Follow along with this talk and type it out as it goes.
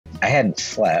hadn't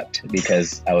slept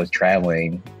because I was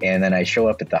traveling. And then I show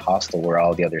up at the hostel where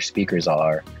all the other speakers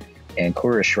are. And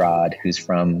Kurashrad, who's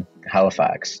from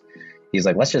Halifax, he's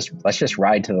like, let's just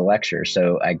ride to the lecture.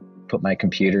 So I put my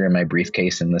computer and my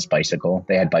briefcase in this bicycle.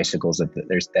 They had bicycles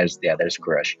there's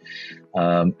Kurush.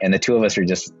 And the two of us are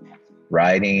just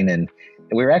riding, and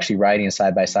we were actually riding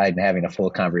side by side and having a full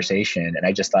conversation. And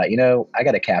I just thought, I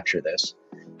got to capture this.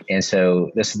 And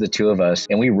so this is the two of us,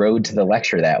 and we rode to the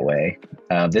lecture that way.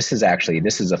 This is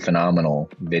a phenomenal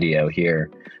video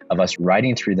here of us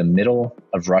riding through the middle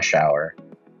of rush hour.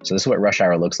 So this is what rush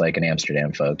hour looks like in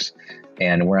Amsterdam, folks.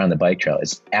 And we're on the bike trail.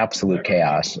 It's absolute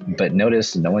chaos. But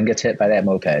notice no one gets hit by that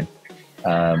moped.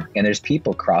 And there's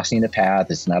people crossing the path.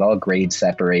 It's not all grade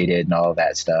separated and all of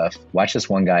that stuff. Watch this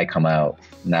one guy come out.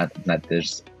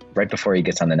 There's right before he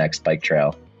gets on the next bike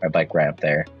trail or bike ramp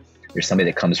there. There's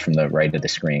somebody that comes from the right of the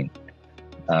screen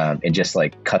and just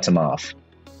like cuts him off.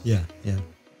 Yeah.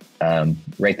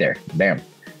 Right there. Bam.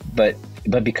 But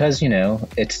because,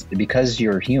 it's because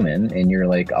you're human and you're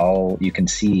like you can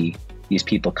see these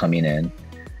people coming in,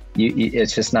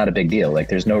 it's just not a big deal. Like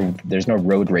there's no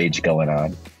road rage going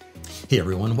on. Hey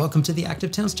everyone, welcome to the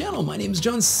Active Towns channel. My name is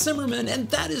John Simmerman, and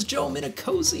that is Joe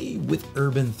Minicozzi with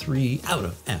Urban 3 out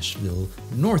of Asheville,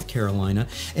 North Carolina.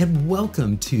 And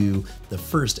welcome to the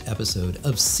first episode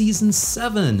of Season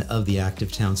 7 of the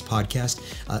Active Towns podcast.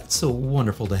 It's so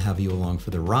wonderful to have you along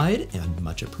for the ride, and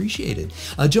much appreciated.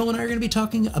 Joe and I are going to be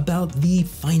talking about the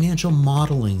financial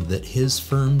modeling that his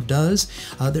firm does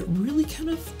that really kind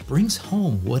of brings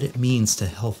home what it means to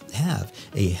have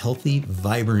a healthy,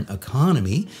 vibrant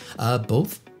economy,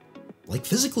 both like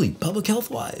physically, public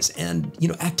health wise, and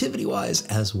activity wise,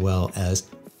 as well as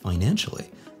financially.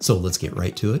 So let's get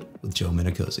right to it with Joe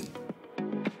Minicozzi.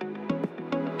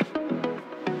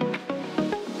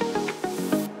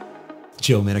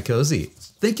 Joe Minicozzi,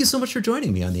 thank you so much for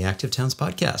joining me on the Active Towns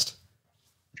podcast.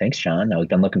 Thanks, John. I've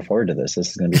been looking forward to this.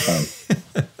 This is going to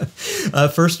be fun.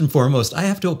 First and foremost, I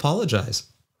have to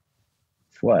apologize.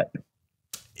 What?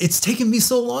 It's taken me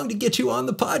so long to get you on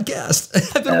the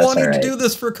podcast. I've been wanting to do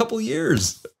this for a couple of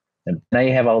years. And now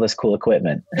you have all this cool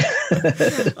equipment.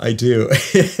 I do.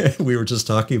 We were just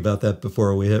talking about that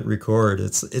before we hit record.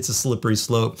 It's a slippery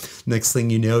slope. Next thing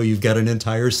you know, you've got an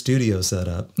entire studio set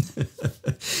up.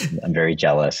 I'm very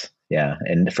jealous. Yeah.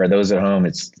 And for those at home,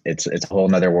 it's a whole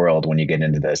nother world when you get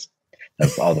into this,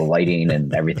 of all the lighting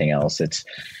and everything else.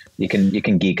 You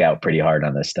can geek out pretty hard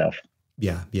on this stuff.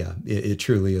 Yeah, it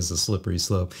truly is a slippery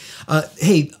slope.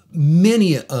 Hey,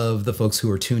 many of the folks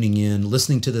who are tuning in,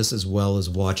 listening to this as well as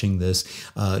watching this,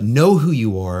 know who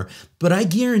you are, but I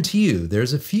guarantee you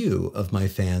there's a few of my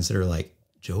fans that are like,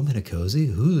 Joe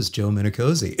Minicozzi? Who's Joe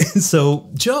Minicozzi? So,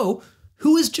 Joe,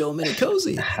 who is Joe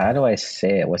Minicozzi? How do I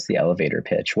say it? What's the elevator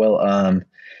pitch? Well,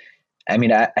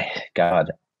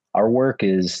 our work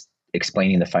is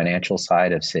explaining the financial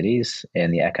side of cities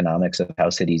and the economics of how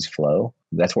cities flow.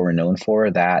 That's what we're known for,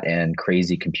 that and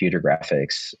crazy computer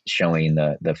graphics showing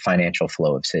the financial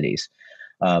flow of cities.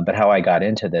 But how I got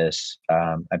into this,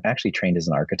 I'm actually trained as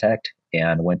an architect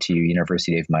and went to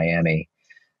University of Miami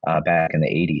back in the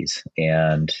 80s.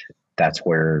 And that's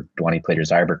where Dwani Plater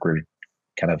Zyberk were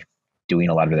kind of doing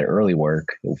a lot of their early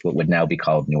work, what would now be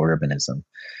called new urbanism.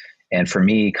 And for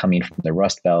me, coming from the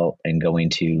Rust Belt and going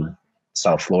to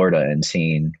South Florida and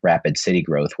seeing rapid city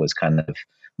growth was kind of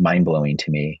mind-blowing to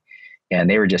me. And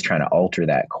they were just trying to alter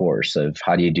that course of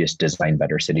how do you just design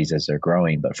better cities as they're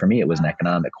growing. But for me, it was an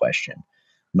economic question.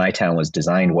 My town was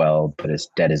designed well, but it's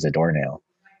dead as a doornail.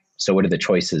 So what are the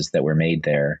choices that were made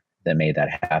there that made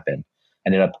that happen?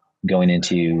 Ended up going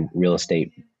into real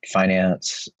estate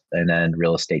finance and then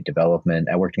real estate development.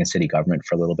 I worked in city government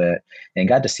for a little bit and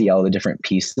got to see all the different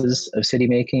pieces of city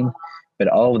making. But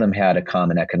all of them had a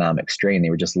common economic strain. They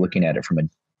were just looking at it from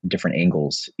different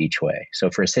angles each way.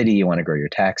 So for a city, you want to grow your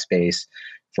tax base.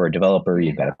 For a developer,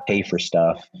 you've got to pay for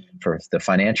stuff. For the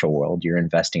financial world, you're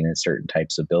investing in certain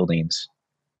types of buildings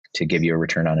to give you a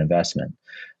return on investment.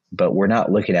 But we're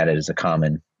not looking at it as a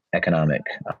common economic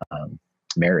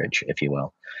marriage, if you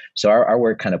will. So our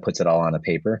work kind of puts it all on a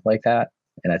paper like that.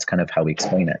 And that's kind of how we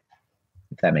explain it,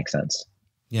 if that makes sense.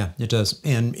 Yeah, it does.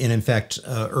 And in fact,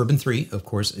 Urban 3, of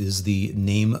course, is the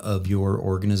name of your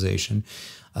organization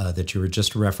that you were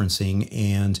just referencing.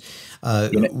 And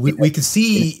we could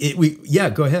see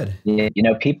it. Go ahead.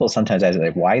 People sometimes ask,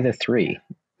 like, why the 3?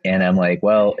 And I'm like,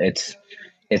 well, it's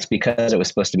because it was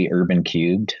supposed to be urban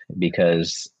cubed,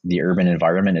 because the urban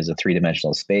environment is a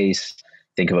 3-dimensional space.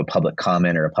 Think of a public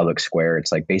common or a public square.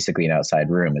 It's like basically an outside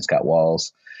room. It's got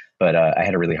walls. But I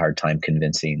had a really hard time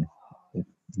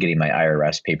getting my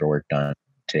IRS paperwork done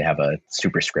to have a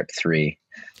superscript 3.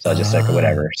 So I was just like, Ah,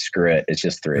 whatever, screw it. It's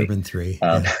just 3. Urban 3.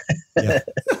 Um, Yeah. Yeah.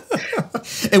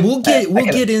 And we'll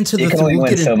get into you can only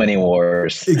win so many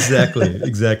wars. Exactly,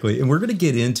 exactly. And we're going to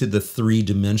get into the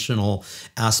three-dimensional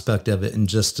aspect of it in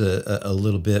just a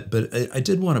little bit. But I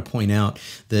did want to point out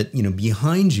that,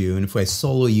 behind you, and if I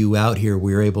solo you out here,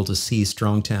 we're able to see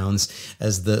Strong Towns,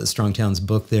 as the Strong Towns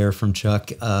book there from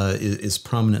Chuck is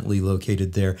prominently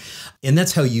located there. And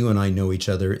that's how you and I know each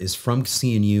other, is from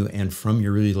seeing you and from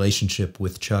your relationship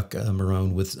with Chuck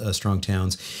Marone with Strong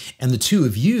Towns. And the two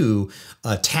of you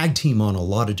tag team on a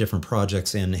lot of different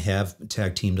projects and have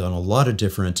tag teamed on a lot of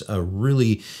different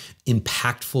really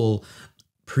impactful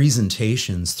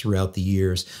presentations throughout the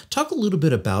years. Talk a little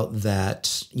bit about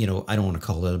that. I don't want to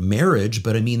call it a marriage,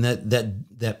 but I mean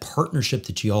that partnership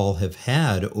that you all have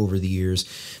had over the years,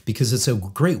 because it's a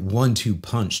great 1-2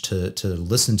 punch to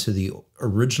listen to the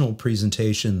original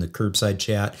presentation, the curbside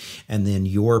chat, and then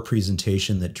your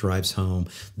presentation that drives home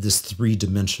this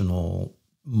 3-dimensional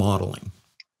modeling.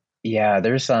 Yeah,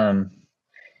 there's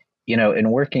in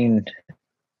working,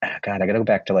 God, I got to go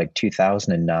back to like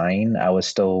 2009. I was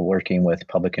still working with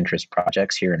public interest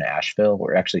projects here in Asheville.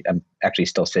 I'm actually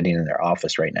still sitting in their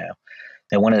office right now.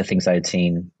 And one of the things I had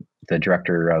seen, the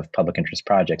director of public interest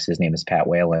projects, his name is Pat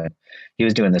Whalen. He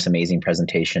was doing this amazing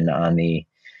presentation on it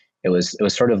was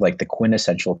sort of like the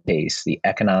quintessential case, the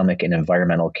economic and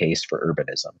environmental case for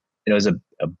urbanism. It was a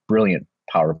brilliant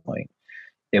PowerPoint.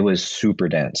 It was super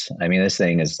dense. I mean, this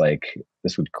thing is like,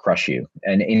 this would crush you.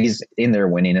 And he's in there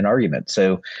winning an argument.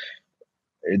 So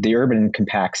the urban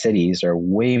compact cities are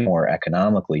way more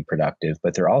economically productive,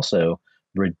 but they're also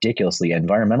ridiculously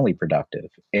environmentally productive.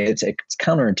 It's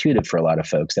counterintuitive for a lot of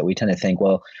folks that we tend to think,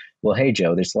 well, hey,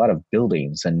 Joe, there's a lot of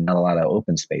buildings and not a lot of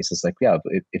open space. It's like, yeah,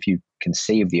 if you can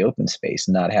save the open space,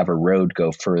 not have a road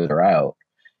go further out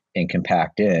and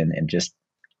compact in and just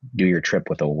do your trip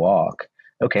with a walk.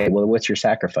 Okay, well, what's your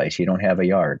sacrifice? You don't have a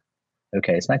yard.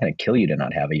 Okay, it's not going to kill you to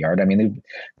not have a yard. I mean,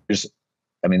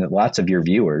 lots of your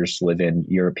viewers live in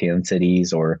European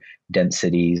cities or dense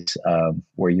cities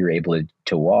where you're able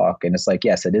to walk. And it's like,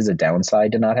 yes, it is a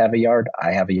downside to not have a yard.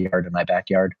 I have a yard in my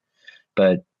backyard.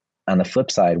 But on the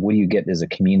flip side, what do you get as a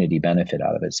community benefit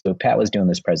out of it? So Pat was doing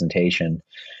this presentation.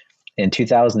 In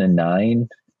 2009,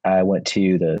 I went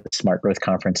to the Smart Growth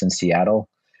Conference in Seattle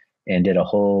and did a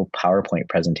whole PowerPoint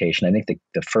presentation. I think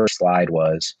the first slide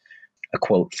was a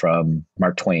quote from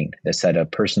Mark Twain that said, "A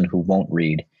person who won't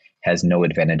read has no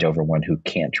advantage over one who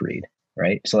can't read,"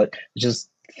 right? So let's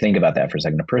just think about that for a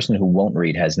second. A person who won't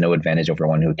read has no advantage over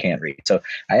one who can't read. So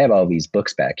I have all these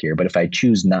books back here, but if I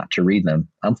choose not to read them,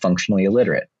 I'm functionally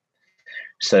illiterate.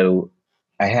 So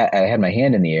I had my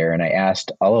hand in the air and I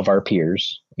asked all of our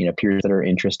peers, peers that are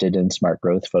interested in smart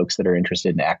growth, folks that are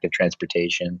interested in active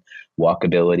transportation,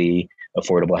 walkability,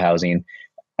 affordable housing.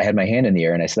 I had my hand in the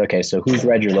air and I said, okay, so who's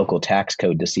read your local tax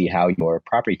code to see how your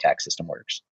property tax system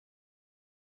works?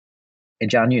 And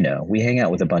John, we hang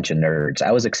out with a bunch of nerds.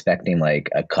 I was expecting like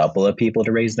a couple of people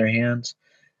to raise their hands.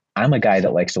 I'm a guy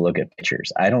that likes to look at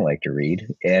pictures. I don't like to read.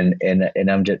 And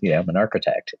I'm just, I'm an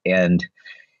architect. And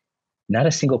not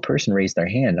a single person raised their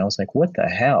hand. And I was like, what the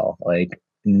hell? Like,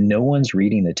 no one's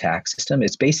reading the tax system.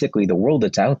 It's basically the world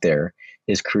that's out there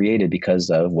is created because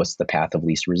of what's the path of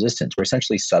least resistance. We're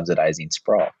essentially subsidizing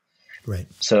sprawl. Right.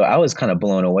 So I was kind of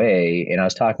blown away, and I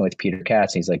was talking with Peter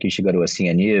Katz, and he's like, you should go to a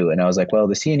CNU. And I was like, well,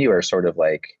 the CNU are sort of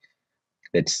like,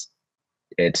 it's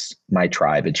my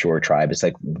tribe. It's your tribe. It's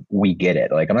like, we get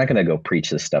it. Like, I'm not going to go preach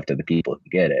this stuff to the people who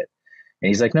get it. And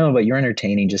he's like, no, but you're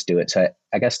entertaining. Just do it. So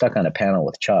I got stuck on a panel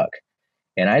with Chuck.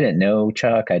 And I didn't know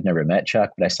Chuck. I'd never met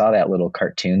Chuck, but I saw that little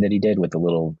cartoon that he did with the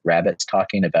little rabbits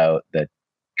talking about the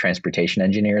transportation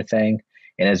engineer thing.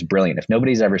 And it's brilliant. If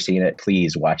nobody's ever seen it,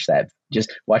 please watch that.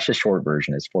 Just watch the short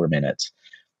version. It's 4 minutes.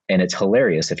 And it's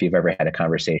hilarious if you've ever had a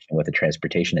conversation with a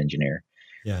transportation engineer.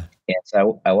 Yeah. And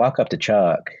so I walk up to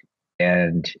Chuck,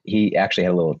 and he actually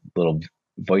had a little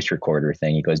voice recorder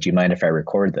thing. He goes, do you mind if I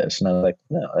record this? And I was like,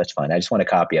 no, that's fine. I just want a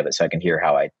copy of it so I can hear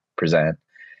how I present.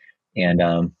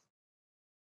 And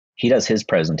he does his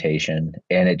presentation,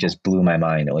 and it just blew my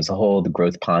mind. It was the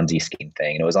growth Ponzi scheme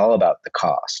thing. And it was all about the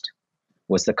cost.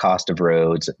 What's the cost of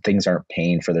roads? Things aren't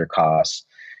paying for their costs.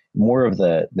 More of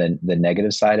the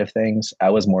negative side of things. I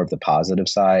was more of the positive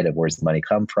side of where's the money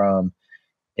come from.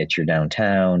 It's your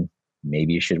downtown.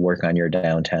 Maybe you should work on your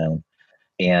downtown.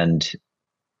 And,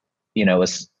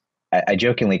 I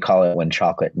jokingly call it when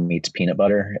chocolate meets peanut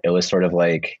butter. It was sort of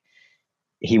like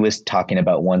he was talking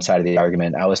about one side of the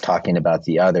argument. I was talking about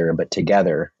the other, but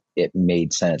together it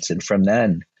made sense. And from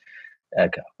then,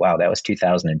 wow, that was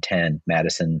 2010,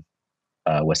 Madison,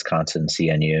 Wisconsin,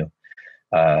 CNU.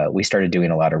 we started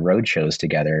doing a lot of road shows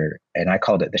together, and I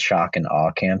called it the shock and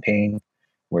awe campaign,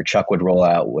 where Chuck would roll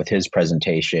out with his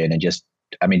presentation and just,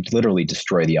 I mean, literally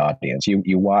destroy the audience.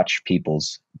 You watch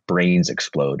people's brains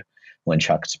explode when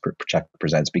Chuck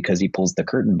presents, because he pulls the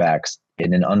curtain back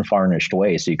in an unvarnished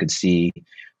way, so you could see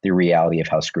the reality of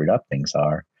how screwed up things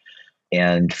are.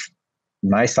 And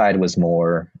my side was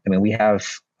more, I mean, we have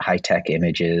high tech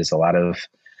images, a lot of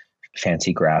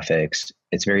fancy graphics.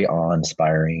 It's very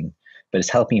awe-inspiring, but it's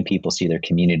helping people see their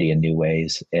community in new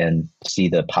ways and see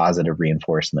the positive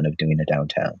reinforcement of doing it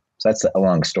downtown. So that's a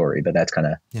long story, but that's kind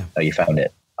of how you found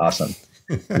it. Awesome.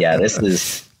 Yeah, this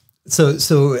is.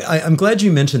 So I'm glad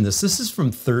you mentioned this. This is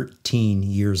from 13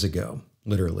 years ago,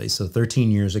 literally. So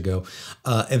 13 years ago.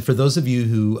 And for those of you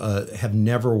who have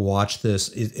never watched this,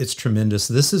 it's tremendous.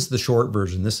 This is the short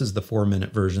version. This is the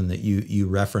 4-minute version that you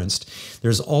referenced.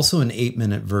 There's also an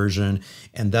 8-minute version,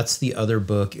 and that's the other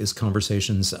book, is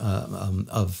Conversations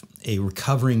of a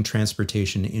Recovering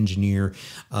Transportation Engineer.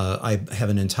 I have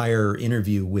an entire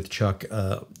interview with Chuck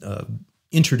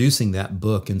introducing that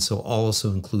book, and so I'll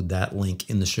also include that link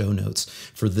in the show notes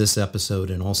for this episode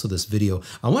and also this video.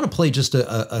 I want to play just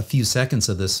a few seconds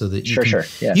of this so that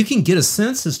you can get a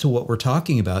sense as to what we're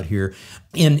talking about here.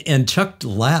 And Chuck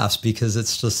laughs because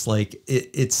it's just like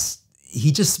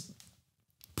he just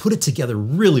put it together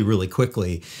really, really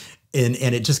quickly, and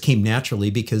it just came naturally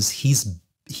because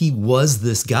he was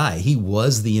this guy. He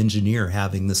was the engineer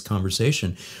having this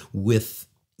conversation with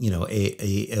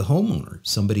a homeowner,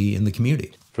 somebody in the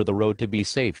community. For the road to be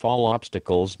safe, all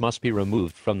obstacles must be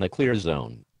removed from the clear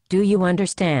zone. Do you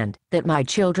understand that my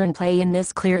children play in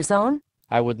this clear zone?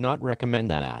 I would not recommend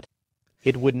that.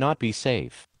 It would not be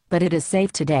safe. But it is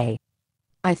safe today.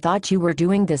 I thought you were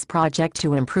doing this project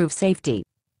to improve safety.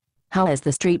 How is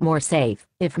the street more safe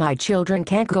if my children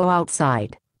can't go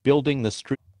outside? Building the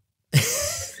street.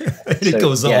 It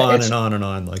goes on and on and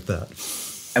on like that.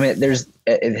 I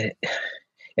mean,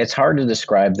 it's hard to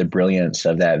describe the brilliance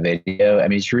of that video. I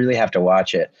mean, you really have to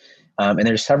watch it. And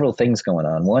there's several things going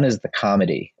on. One is the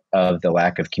comedy of the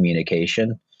lack of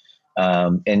communication.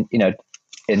 And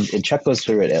Chuck goes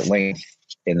through it at length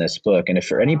in this book. And if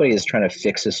anybody is trying to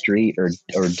fix a street or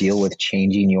deal with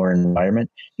changing your environment,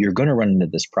 you're going to run into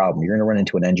this problem. You're going to run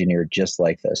into an engineer just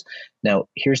like this. Now,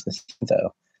 here's the thing,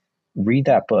 though. Read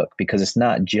that book, because it's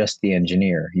not just the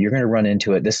engineer. You're going to run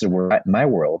into it. This is where my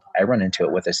world, I run into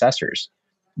it with assessors,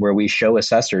 where we show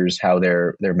assessors how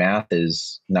their math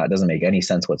doesn't make any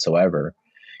sense whatsoever.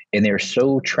 And they're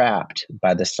so trapped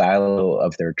by the silo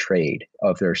of their trade,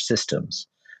 of their systems.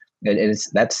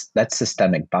 That's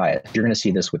systemic bias. You're going to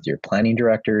see this with your planning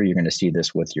director. You're going to see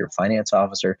this with your finance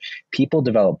officer. People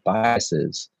develop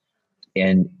biases.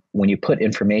 And when you put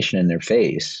information in their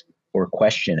face or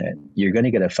question it, you're going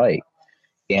to get a fight.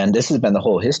 And this has been the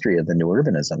whole history of the new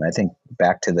urbanism. I think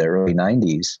back to the early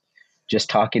 90s, just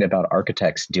talking about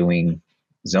architects doing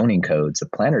zoning codes, the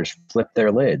planners flip their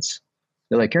lids.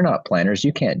 They're like, you're not planners.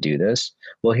 You can't do this.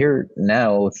 Well, here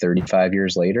now, 35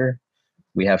 years later,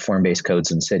 we have form-based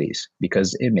codes in cities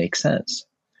because it makes sense.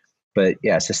 But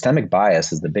yeah, systemic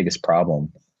bias is the biggest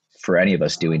problem for any of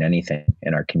us doing anything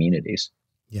in our communities.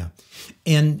 Yeah.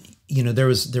 And, there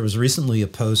was recently a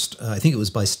post, I think it was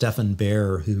by Stefan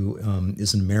Baer, who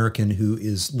is an American who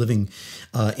is living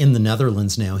in the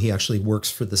Netherlands now. He actually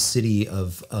works for the city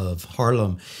of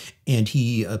Haarlem. And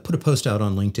he put a post out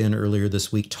on LinkedIn earlier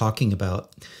this week talking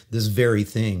about this very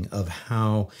thing of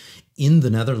how in the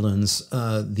Netherlands,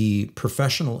 the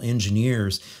professional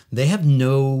engineers, they have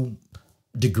no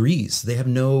degrees. They have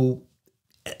no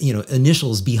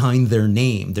initials behind their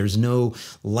name. There's no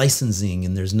licensing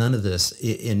and there's none of this.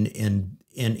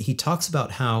 And he talks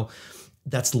about how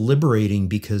that's liberating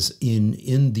because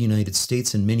in the United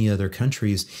States and many other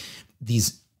countries,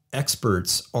 these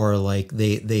experts are like,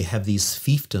 they have these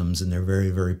fiefdoms and they're very,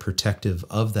 very protective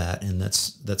of that. And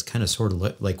that's kind of sort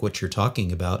of like what you're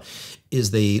talking about,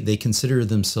 is they consider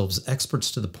themselves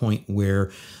experts to the point where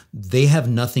they have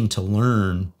nothing to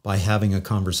learn by having a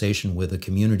conversation with a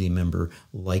community member,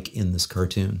 like in this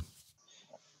cartoon.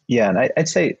 Yeah, and I'd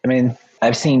say, I mean,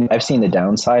 I've seen the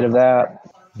downside of that.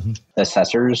 Mm-hmm.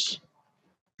 Assessors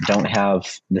don't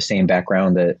have the same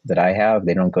background that I have.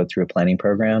 They don't go through a planning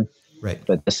program. Right.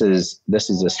 But this is a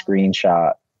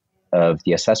screenshot of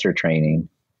the assessor training.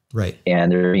 Right. And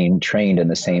they're being trained in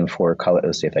the same 4 colors.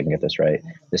 Let's see if I can get this right.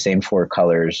 The same 4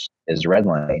 colors as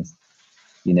redlining.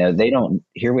 They don't,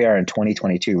 here we are in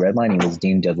 2022, redlining was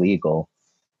deemed illegal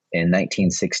in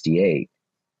 1968.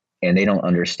 And they don't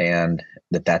understand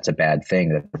that that's a bad thing,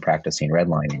 that they're practicing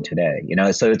redlining today.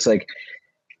 So it's like,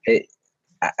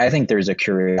 I think there's a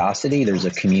curiosity, there's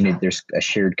a community, there's a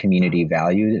shared community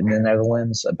value in the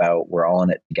Netherlands about we're all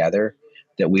in it together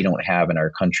that we don't have in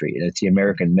our country. And it's the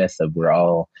American myth of we're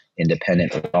all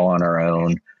independent, we're all on our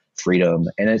own, freedom.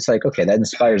 And it's like, okay, that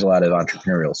inspires a lot of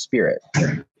entrepreneurial spirit.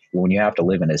 When you have to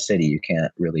live in a city, you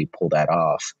can't really pull that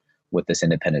off with this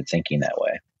independent thinking that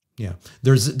way. Yeah,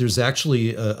 there's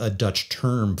actually a Dutch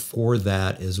term for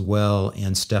that as well,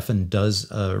 and Stefan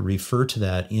does refer to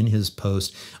that in his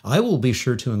post. I will be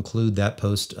sure to include that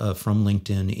post from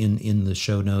LinkedIn in the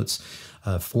show notes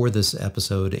for this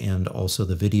episode, and also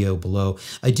the video below.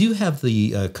 I do have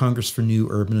the Congress for New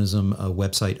Urbanism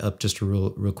website up just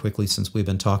real quickly, since we've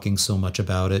been talking so much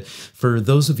about it. For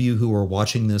those of you who are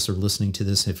watching this or listening to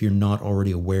this, if you're not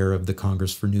already aware of the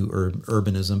Congress for New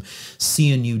Urbanism,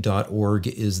 cnu.org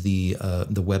is the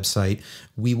website.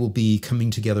 We will be coming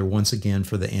together once again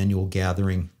for the annual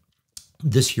gathering.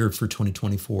 This year for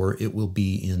 2024, it will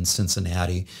be in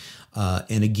Cincinnati.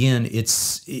 And again, it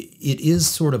is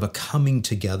sort of a coming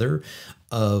together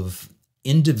of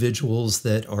individuals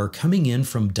that are coming in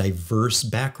from diverse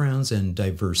backgrounds and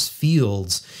diverse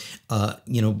fields.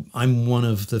 I'm one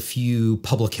of the few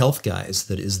public health guys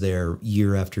that is there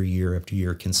year after year after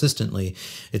year consistently.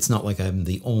 It's not like I'm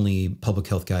the only public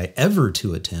health guy ever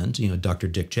to attend. Dr.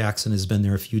 Dick Jackson has been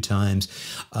there a few times,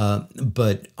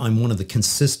 but I'm one of the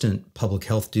consistent public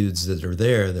health dudes that are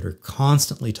there that are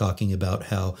constantly talking about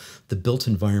how the built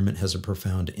environment has a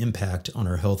profound impact on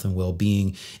our health and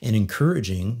well-being, and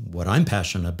encouraging what I'm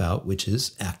passionate about, which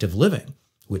is active living,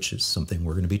 which is something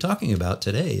we're going to be talking about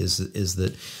today, is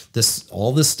that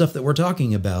all this stuff that we're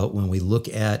talking about, when we look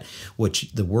at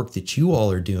the work that you all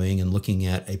are doing and looking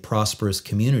at a prosperous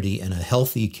community and a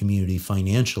healthy community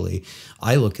financially,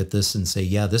 I look at this and say,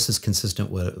 yeah, this is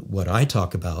consistent with what I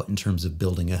talk about in terms of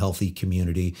building a healthy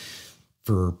community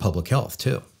for public health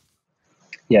too.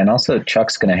 Yeah, and also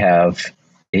Chuck's going to have,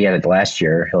 he had it last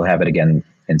year, he'll have it again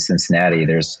in Cincinnati.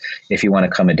 If you want to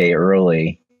come a day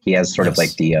early, he has sort of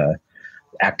like the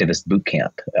activist boot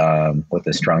camp with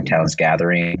the Strong Towns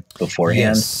Gathering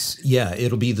beforehand. Yes. Yeah,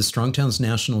 it'll be the Strong Towns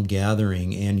National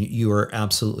Gathering, and you are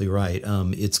absolutely right.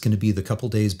 It's going to be the couple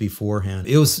days beforehand.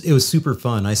 It was super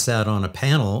fun. I sat on a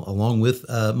panel along with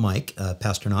Mike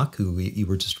Pasternak, who you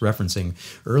were just referencing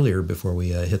earlier before we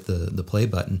hit the play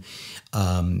button,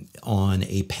 on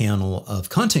a panel of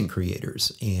content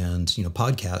creators and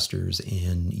podcasters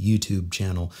and YouTube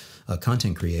channel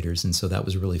content creators, and so that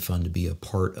was really fun to be a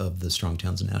part of the Strong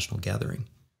Towns National Gathering.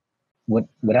 What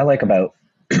I like about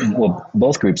well,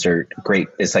 both groups are great.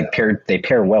 It's like they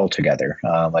pair well together,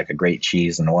 like a great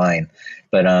cheese and wine.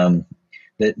 But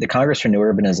the Congress for New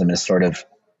Urbanism is sort of,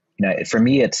 for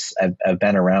me, I've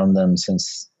been around them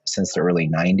since the early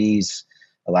 '90s.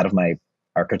 A lot of my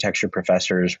architecture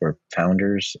professors were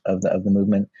founders of the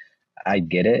movement. I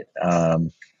get it.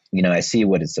 I see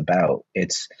what it's about.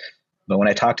 But when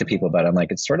I talk to people about it, I'm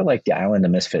like, it's sort of like the island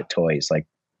of misfit toys. Like,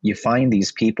 you find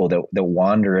these people that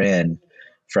wander in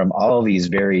from all these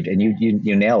varied, and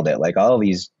you nailed it, like all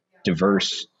these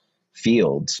diverse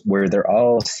fields where they're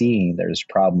all seeing there's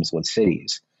problems with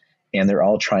cities, and they're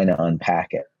all trying to unpack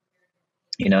it.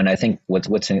 And I think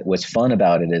what's fun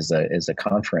about it is a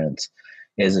conference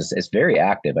is it's very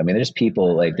active. I mean, there's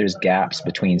people, like, there's gaps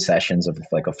between sessions of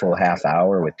like a full half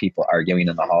hour with people arguing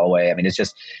in the hallway. I mean, it's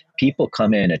just people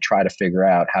come in and try to figure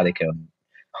out how they can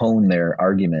hone their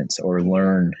arguments or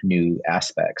learn new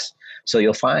aspects. So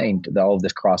you'll find all of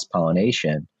this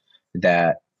cross-pollination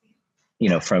that,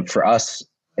 for us,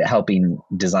 helping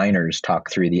designers talk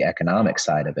through the economic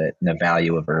side of it and the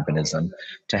value of urbanism,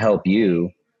 to help you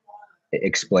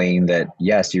explain that,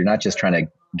 yes, you're not just trying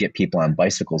to get people on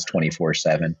bicycles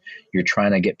 24/7. You're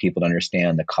trying to get people to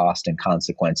understand the cost and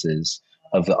consequences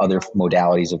of the other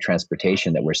modalities of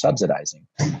transportation that we're subsidizing.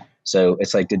 So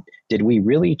it's like, did we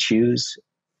really choose?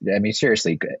 I mean,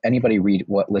 seriously, anybody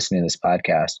listening to this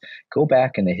podcast, go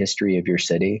back in the history of your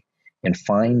city and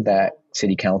find that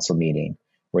city council meeting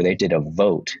where they did a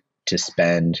vote to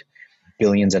spend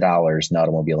billions of dollars in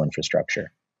automobile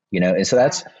infrastructure. And so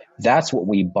that's what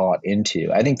we bought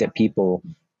into. I think that people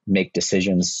make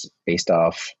decisions based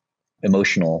off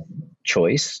emotional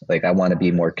choice. Like, I want to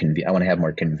be I want to have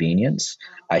more convenience.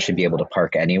 I should be able to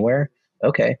park anywhere.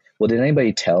 Okay. Well, did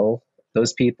anybody tell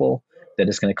those people that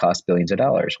it's going to cost billions of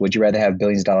dollars? Would you rather have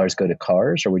billions of dollars go to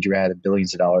cars, or would you rather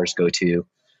billions of dollars go to,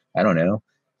 I don't know,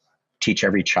 teach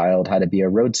every child how to be a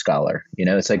Rhodes Scholar?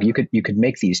 It's like you could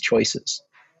make these choices,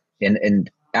 and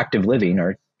active living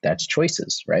that's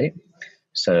choices, right?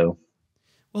 So.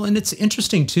 Well, and it's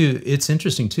interesting too.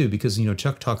 Because,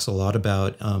 Chuck talks a lot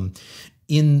about,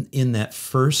 in that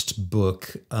first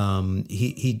book, oh, I'm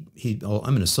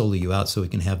going to solo you out so we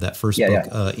can have that first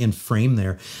book in frame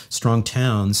there. Strong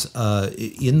Towns.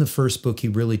 In the first book, he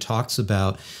really talks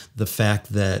about the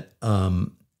fact that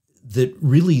that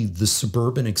really the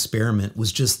suburban experiment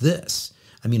was just this.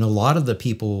 I mean, a lot of the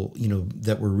people, you know,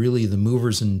 that were really the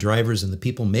movers and drivers and the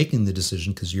people making the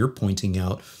decision, because you're pointing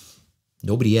out,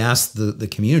 nobody asked the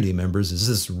community members, is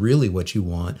this really what you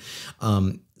want?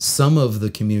 Some of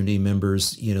the community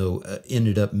members, you know,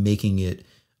 ended up making it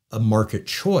a market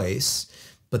choice,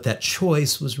 but that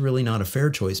choice was really not a fair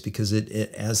choice, because it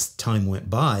as time went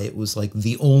by, it was like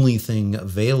the only thing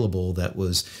available that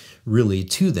was really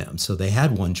to them. So they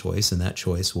had one choice, and that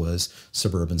choice was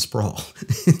suburban sprawl.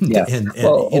 Yeah.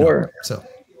 Well, you know, or, so,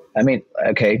 I mean,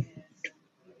 okay,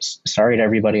 sorry to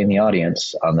everybody in the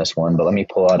audience on this one, but let me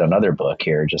pull out another book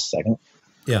here just a second.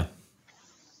 Yeah.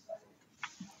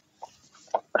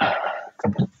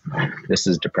 This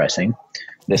is depressing.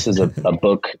 This is a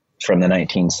book from the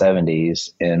 1970s.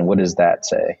 And what does that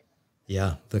say?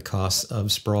 Yeah. The costs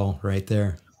of sprawl right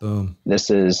there. Boom.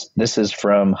 This is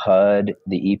from HUD,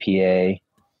 the EPA,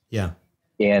 yeah,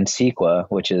 and CEQA,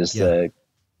 which is the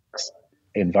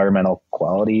environmental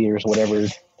quality or whatever.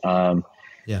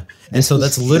 Yeah, and so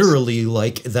that's literally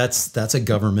like that's a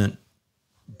government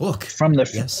book from the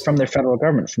from the federal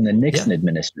government, from the Nixon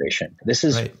administration. This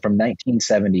is from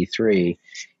 1973,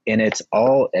 and it's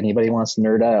all, anybody wants to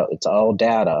nerd out, it's all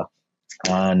data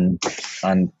on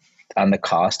the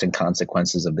cost and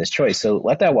consequences of this choice. So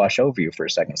let that wash over you for a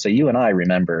second. So you and I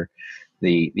remember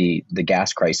the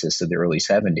gas crisis of the early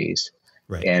 70s,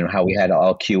 and how we had to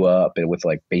all queue up and with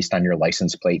like based on your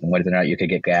license plate and whether or not you could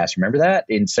get gas. Remember that?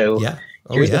 And so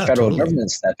here's the federal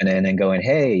government stepping in and going,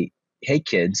 hey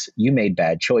kids, you made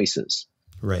bad choices.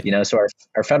 Right. You know, so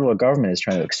our federal government is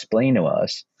trying to explain to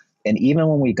us. And even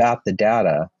when we got the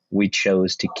data, we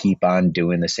chose to keep on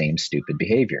doing the same stupid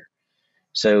behavior.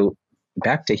 So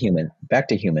back to human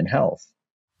health.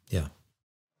 Yeah.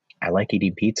 I like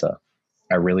eating pizza.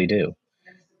 I really do.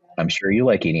 I'm sure you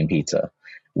like eating pizza.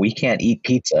 We can't eat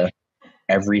pizza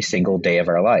every single day of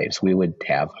our lives. We would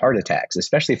have heart attacks,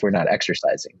 especially if we're not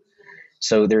exercising.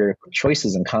 So there are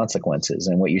choices and consequences.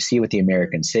 And what you see with the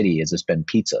American city is it's been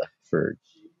pizza for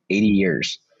 80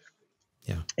 years.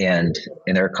 Yeah. And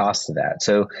there are costs to that.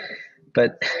 So,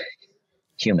 but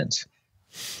humans.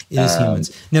 It is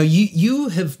humans. Now you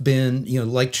have been, you know,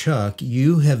 like Chuck,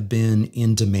 you have been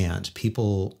in demand.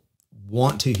 People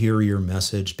want to hear your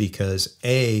message because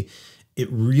it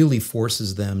really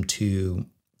forces them to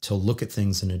look at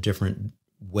things in a different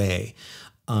way.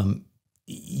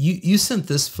 You sent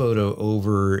this photo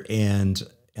over and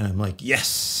I'm like,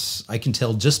 yes, I can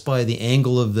tell just by the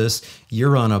angle of this,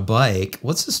 you're on a bike.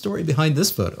 What's the story behind this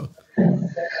photo?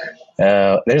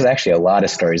 There's actually a lot of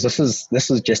stories. This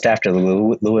is just after the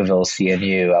Louisville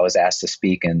CNU. I was asked to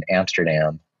speak in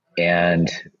Amsterdam.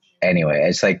 And anyway,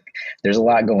 it's like, there's a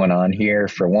lot going on here.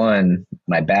 For one,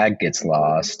 my bag gets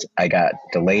lost. I got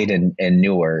delayed in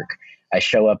Newark. I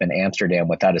show up in Amsterdam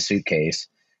without a suitcase.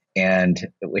 And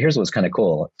here's what's kind of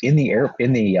cool. In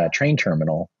the train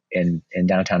terminal in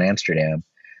downtown Amsterdam,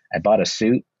 I bought a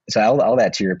suit. So all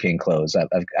that's European clothes.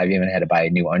 I've even had to buy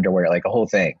new underwear, like a whole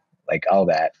thing, like all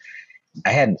that.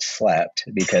 I hadn't slept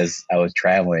because I was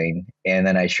traveling. And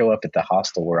then I show up at the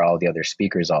hostel where all the other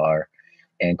speakers are.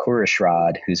 And Kura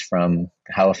Shrad, who's from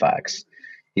Halifax,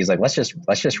 he's like, let's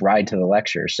just ride to the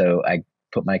lecture. So I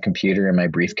put my computer and my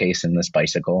briefcase in this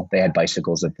bicycle. They had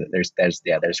bicycles there's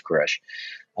Kurush.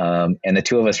 And the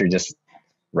two of us are just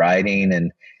riding,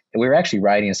 and we were actually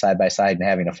riding side by side and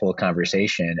having a full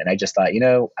conversation. And I just thought,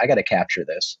 I got to capture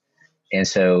this. And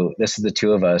so this is the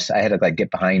two of us. I had to like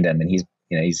get behind him, and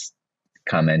he's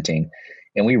commenting,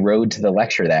 and we rode to the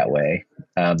lecture that way.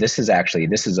 This is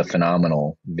a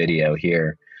phenomenal video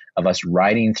here of us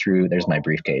riding through, there's my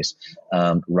briefcase,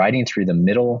 riding through the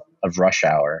middle of rush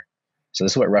hour. So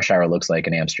this is what rush hour looks like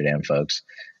in Amsterdam, folks.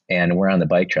 And we're on the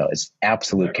bike trail. It's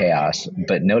absolute chaos,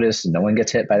 but notice no one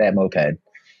gets hit by that moped.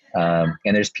 And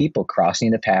there's people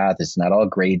crossing the path. It's not all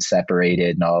grade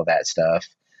separated and all of that stuff.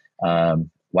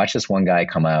 Watch this one guy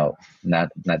come out,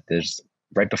 there's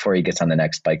right before he gets on the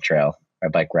next bike trail or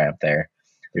bike ramp there.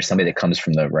 There's somebody that comes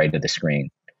from the right of the screen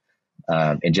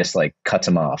and just like cuts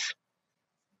him off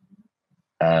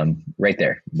right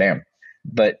there, bam.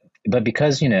 But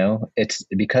because, it's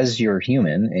because you're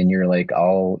human and you're like,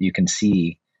 you can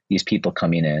see these people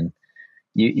coming in,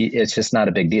 it's just not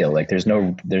a big deal. Like there's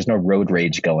no road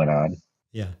rage going on.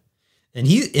 Yeah. And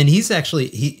he's actually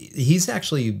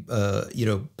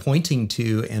pointing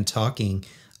to and talking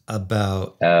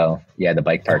about the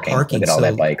bike parking. Look at all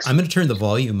that bikes. I'm going to turn the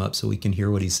volume up so we can hear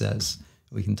what he says.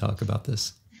 we can talk about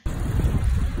this.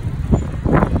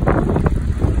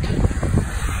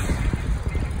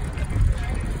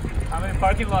 How many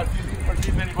parking lots do you need for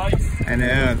these many bikes? I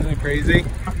know, isn't it crazy?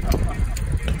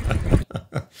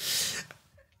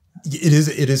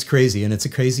 It is crazy, and it's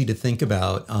crazy to think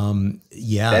about.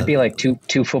 Yeah, that'd be like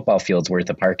two football fields worth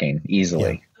of parking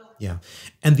easily. Yeah.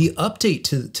 And the update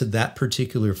to that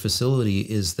particular facility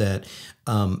is that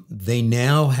they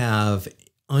now have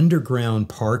underground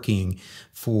parking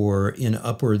for in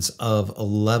upwards of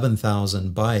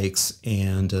 11,000 bikes.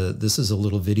 And this is a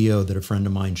little video that a friend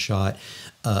of mine shot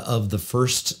of the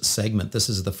first segment. This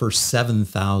is the first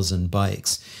 7,000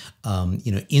 bikes,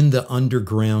 in the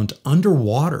underground,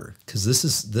 underwater, because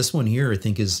this one here, I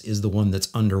think is the one that's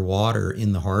underwater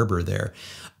in the harbor there.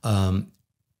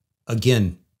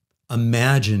 Again,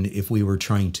 imagine if we were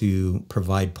trying to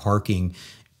provide parking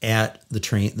at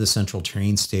the central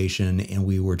train station, and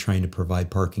we were trying to provide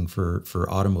parking for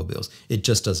automobiles. It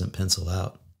just doesn't pencil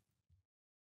out.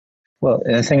 Well,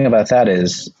 and the thing about that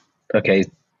is, okay,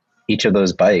 each of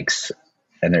those bikes,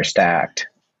 and they're stacked.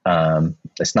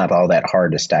 It's not all that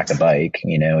hard to stack a bike.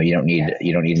 You don't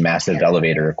need massive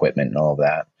elevator equipment and all of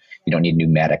that. You don't need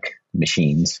pneumatic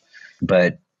machines,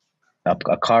 but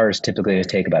a car is typically going to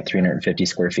take about 350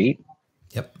 square feet.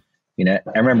 Yep. I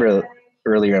remember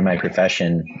earlier in my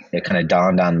profession, it kind of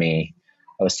dawned on me.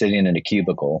 I was sitting in a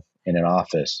cubicle in an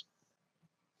office,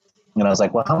 and I was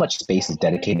like, well, how much space is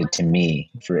dedicated to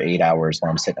me for 8 hours while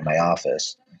I'm sitting in my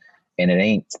office? And it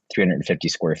ain't 350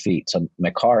 square feet. So my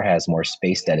car has more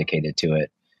space dedicated to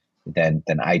it than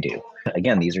I do.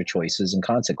 Again, these are choices and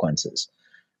consequences.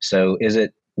 So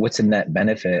what's the net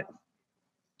benefit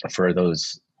for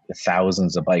those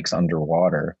thousands of bikes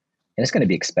underwater? And it's going to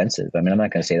be expensive. I mean, I'm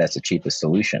not going to say that's the cheapest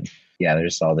solution. Yeah,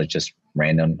 there's all that just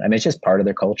random. I mean, it's just part of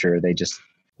their culture.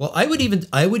 Well, I would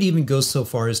even go so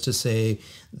far as to say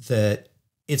that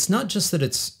it's not just that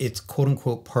it's quote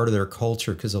unquote part of their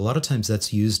culture, because a lot of times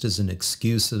that's used as an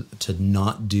excuse to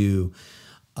not do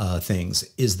things,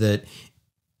 is that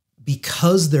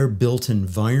because their built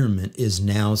environment is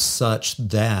now such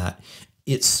that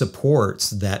it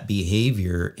supports that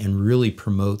behavior and really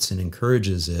promotes and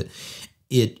encourages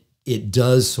it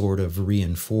does sort of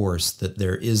reinforce that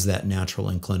there is that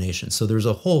natural inclination. So there's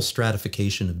a whole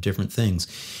stratification of different things.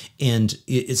 And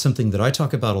it's something that I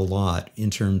talk about a lot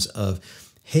in terms of,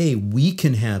 hey, we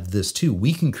can have this too.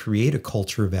 We can create a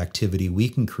culture of activity. We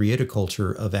can create a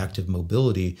culture of active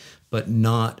mobility, but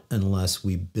not unless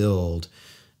we build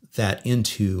that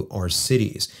into our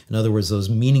cities. In other words, those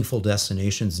meaningful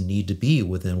destinations need to be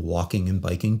within walking and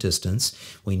biking distance.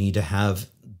 We need to have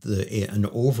an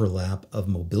overlap of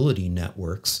mobility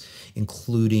networks,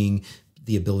 including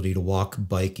the ability to walk,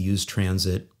 bike, use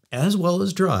transit, as well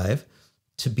as drive,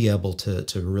 to be able to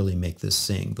really make this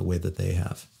sing the way that they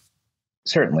have.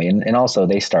 Certainly. And also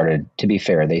to be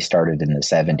fair, they started in the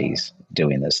 70s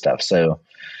doing this stuff. So,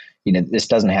 this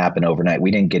doesn't happen overnight. We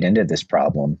didn't get into this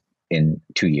problem in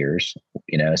 2 years,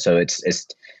 so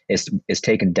it's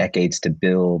taken decades to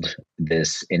build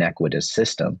this inequitous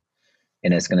system.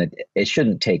 And it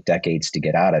shouldn't take decades to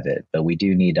get out of it, but we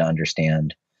do need to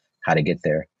understand how to get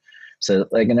there. So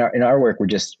like in our work,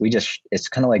 it's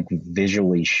kind of like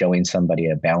visually showing somebody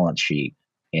a balance sheet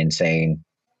and saying,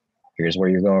 here's where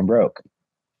you're going broke.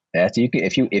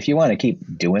 If you want to keep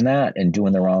doing that and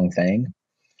doing the wrong thing,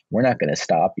 we're not going to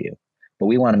stop you, but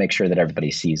we want to make sure that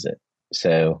everybody sees it.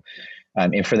 So,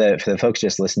 and for the folks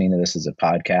just listening to this as a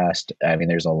podcast, I mean,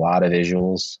 there's a lot of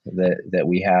visuals that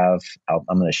we have. I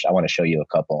want to show you a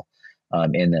couple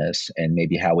in this, and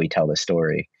maybe how we tell the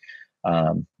story.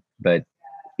 But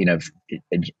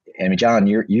I mean, John,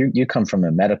 you come from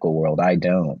a medical world. I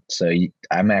don't. So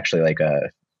I'm actually like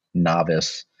a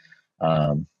novice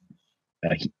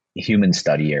human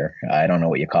studier. I don't know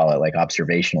what you call it, like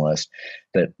observationalist,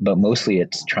 but mostly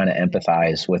it's trying to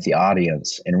empathize with the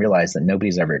audience and realize that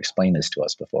nobody's ever explained this to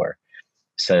us before.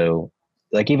 So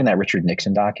like even that Richard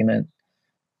Nixon document,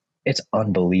 it's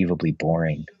unbelievably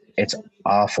boring. It's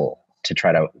awful to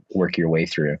try to work your way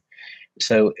through.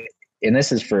 So, and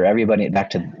this is for everybody,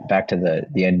 back to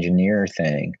the engineer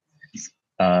thing.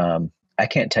 I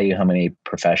can't tell you how many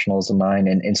professionals of mine,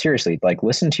 and seriously, like,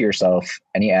 listen to yourself,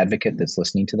 any advocate that's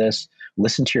listening to this,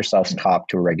 listen to yourself talk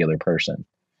to a regular person.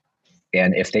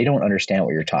 And if they don't understand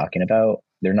what you're talking about,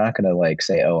 they're not going to like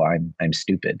say, oh, I'm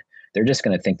stupid. They're just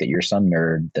going to think that you're some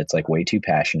nerd that's like way too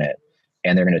passionate,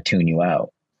 and they're going to tune you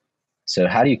out. So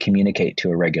how do you communicate to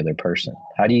a regular person?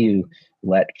 How do you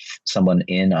let someone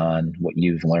in on what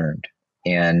you've learned?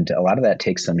 And a lot of that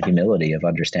takes some humility of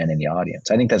understanding the audience.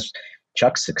 I think that's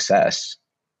Chuck's success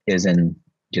is in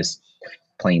just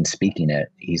plain speaking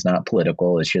it. He's not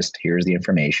political. It's just, here's the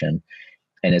information,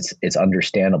 and it's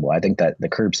understandable. I think that the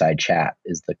curbside chat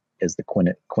is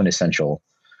the quintessential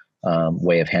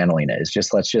way of handling it. Is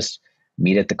just, let's just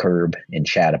meet at the curb and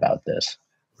chat about this.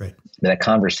 Right. That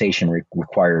conversation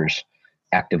requires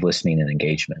active listening and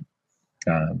engagement.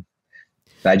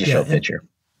 I just show a picture.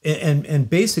 And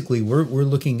basically, we're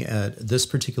looking at this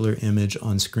particular image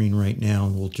on screen right now,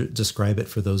 and we'll describe it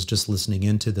for those just listening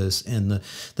into this. And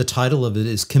the title of it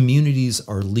is "Communities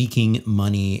Are Leaking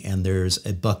Money," and there's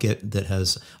a bucket that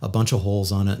has a bunch of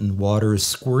holes on it, and water is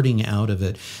squirting out of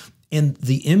it. And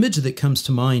the image that comes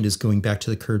to mind is going back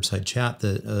to the curbside chat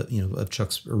that of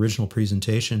Chuck's original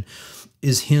presentation,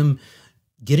 is him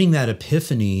getting that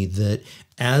epiphany that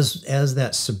as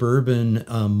that suburban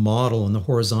model and the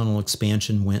horizontal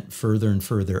expansion went further and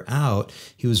further out,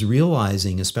 he was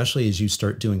realizing, especially as you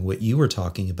start doing what you were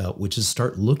talking about, which is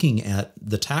start looking at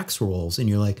the tax rolls, and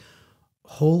you're like,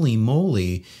 holy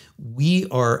moly, we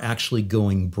are actually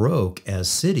going broke as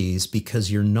cities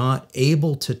because you're not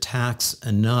able to tax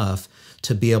enough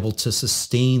to be able to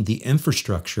sustain the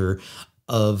infrastructure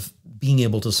of being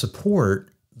able to support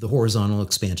the horizontal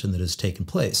expansion that has taken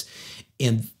place.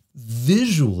 And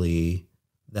visually,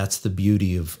 that's the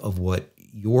beauty of what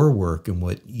your work and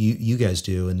what you guys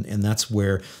do. And that's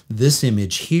where this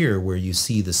image here, where you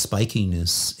see the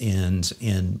spikiness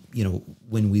and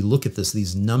when we look at this,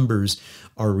 these numbers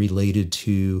are related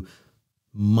to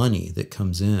money that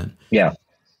comes in. Yeah.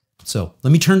 So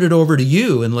let me turn it over to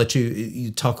you and let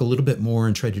you talk a little bit more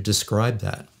and try to describe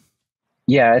that.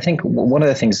 Yeah, I think one of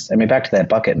the things, back to that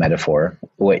bucket metaphor,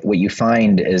 what you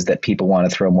find is that people want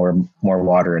to throw more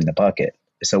water in the bucket.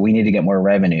 So we need to get more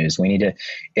revenues. We need to,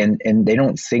 and they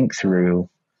don't think through,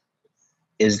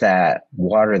 is that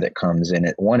water that comes in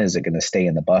it, is it going to stay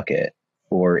in the bucket,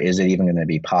 or is it even going to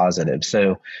be positive?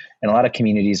 So in a lot of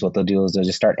communities, what they'll do is they'll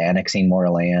just start annexing more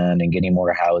land and getting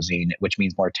more housing, which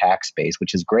means more tax base,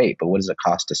 which is great. But what does it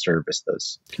cost to service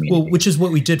those communities? Well, which is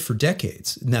what we did for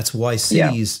decades. And that's why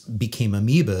cities became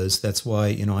amoebas. That's why,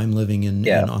 I'm living in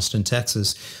Austin,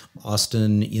 Texas.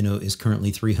 Austin, is currently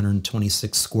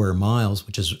 326 square miles,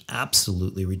 which is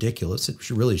absolutely ridiculous. It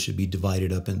really should be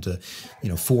divided up into,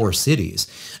 4 cities,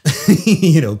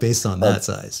 based on that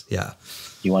size. Yeah.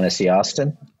 You want to see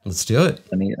Austin? Let's do it.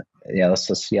 Let's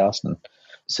just see Austin.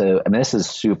 So, this is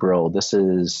super old. This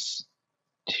is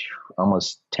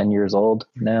almost 10 years old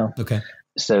now. Okay.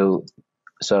 So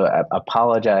I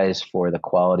apologize for the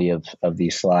quality of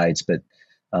these slides, but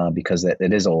because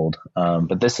it is old.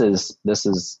 But this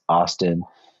is Austin.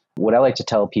 What I like to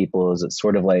tell people is it's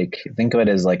sort of like, think of it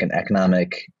as like an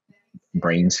economic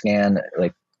brain scan.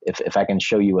 Like if I can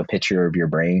show you a picture of your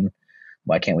brain,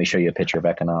 why can't we show you a picture of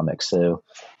economics? So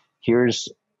here's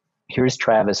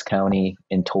Travis County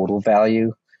in total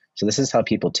value. So this is how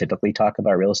people typically talk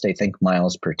about real estate. Think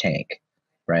miles per tank,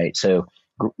 right? So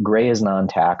gray is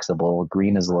non-taxable,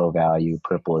 green is low value,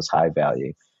 purple is high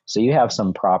value. So you have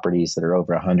some properties that are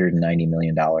over $190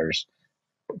 million,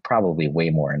 probably way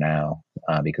more now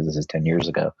because this is 10 years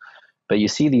ago. But you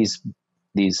see these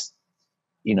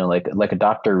like a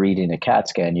doctor reading a CAT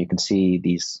scan, you can see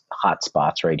these hot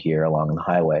spots right here along the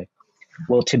highway.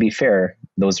 Well, to be fair,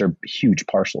 those are huge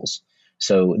parcels.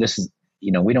 So this is,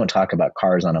 we don't talk about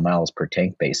cars on a miles per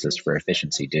tank basis for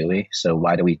efficiency, do we? So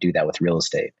why do we do that with real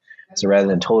estate? So rather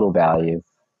than total value,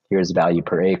 here's value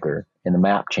per acre, and the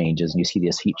map changes, and you see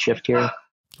this heat shift here.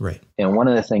 Right. And one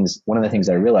of the things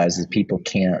I realized is people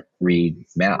can't read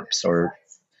maps, or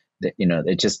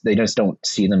they just don't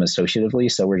see them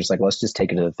associatively. So we're just like, let's just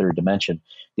take it to the third dimension.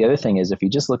 The other thing is, if you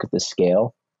just look at the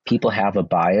scale, people have a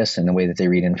bias in the way that they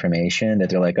read information, that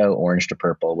they're like, oh, orange to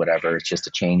purple, whatever. It's just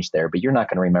a change there, but you're not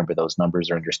going to remember those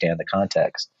numbers or understand the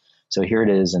context. So here it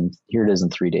is in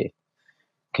 3D.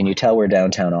 Can you tell where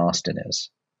downtown Austin is?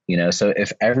 So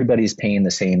if everybody's paying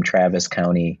the same Travis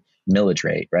County millage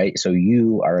rate, right? So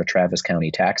you are a Travis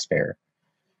County taxpayer.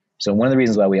 So one of the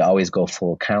reasons why we always go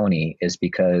full county is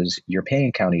because you're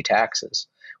paying county taxes.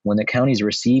 When the county's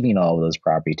receiving all of those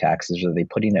property taxes, are they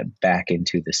putting it back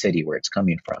into the city where it's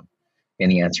coming from?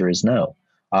 And the answer is no.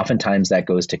 Oftentimes that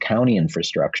goes to county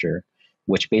infrastructure,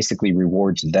 which basically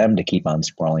rewards them to keep on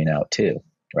sprawling out too,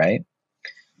 right?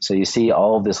 So you see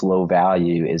all of this low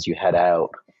value as you head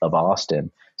out of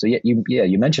Austin. So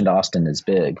you mentioned Austin is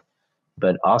big,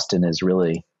 but Austin is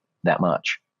really that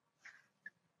much.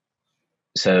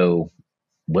 So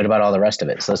what about all the rest of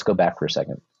it? So let's go back for a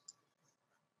second.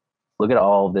 Look at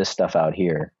all this stuff out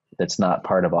here that's not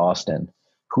part of Austin.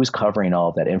 Who's covering all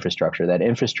of that infrastructure? That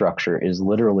infrastructure is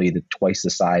literally twice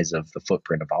the size of the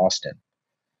footprint of Austin.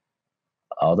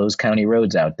 All those county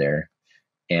roads out there.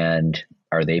 And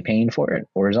Are they paying for it,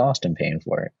 or is Austin paying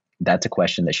for it? That's a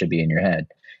question that should be in your head.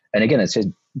 And again, it says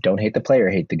don't hate the player,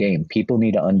 hate the game. People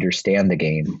need to understand the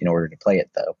game in order to play it,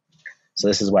 though. So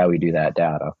this is why we do that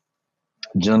data.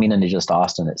 Zooming into just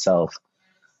Austin itself.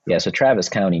 Yeah, so Travis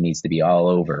County needs to be all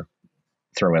over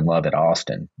throwing love at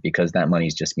Austin, because that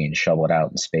money's just being shoveled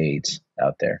out in spades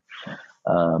out there.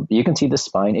 You can see the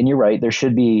spine, and you're right. There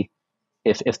should be,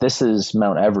 if this is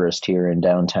Mount Everest here in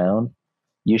downtown,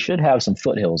 you should have some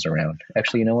foothills around.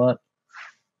 Actually, you know what?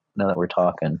 Now that we're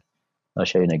talking, I'll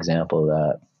show you an example of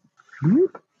that.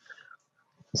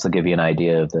 This will give you an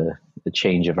idea of the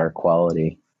change of our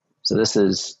quality. So this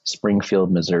is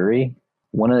Springfield, Missouri.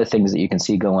 One of the things that you can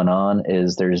see going on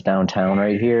is there's downtown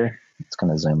right here. It's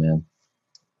going to zoom in.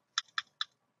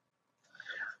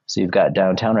 So you've got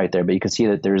downtown right there, but you can see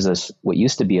that there's this, what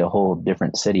used to be a whole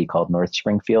different city called North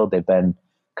Springfield. They've been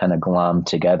kind of glommed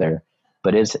together,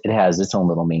 but it has its own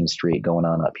little main street going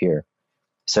on up here.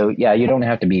 So yeah, you don't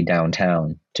have to be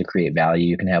downtown to create value.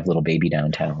 You can have little baby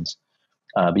downtowns.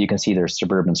 But you can see there's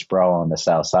suburban sprawl on the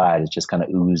south side. It's just kind of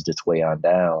oozed its way on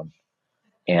down.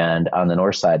 And on the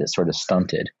north side, it's sort of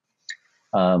stunted.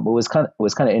 What was kind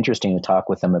of interesting to talk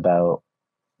with them about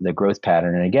the growth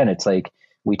pattern. And again, it's like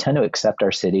we tend to accept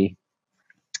our city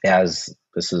as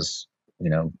this is,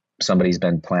 somebody's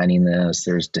been planning this.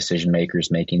 There's decision makers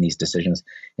making these decisions.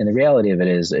 And the reality of it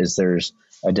is there's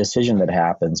a decision that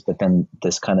happens, but then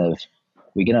this kind of,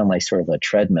 we get on like sort of a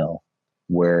treadmill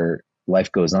where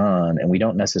life goes on and we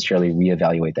don't necessarily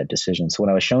reevaluate that decision. So when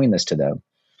I was showing this to them,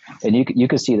 and you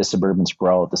could see the suburban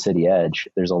sprawl at the city edge,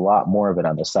 there's a lot more of it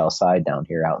on the south side down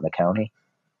here out in the county.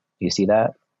 You see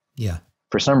that? Yeah.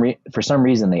 For some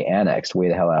reason, they annexed way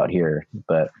the hell out here,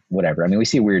 but whatever. I mean, we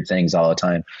see weird things all the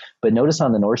time. But notice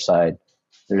on the north side,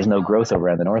 there's no growth over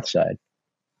on the north side.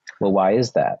 Well, why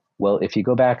is that? Well, if you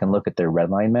go back and look at their red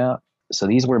line map, so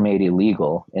these were made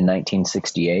illegal in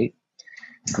 1968.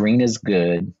 Green is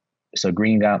good. So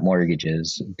green got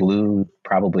mortgages. Blue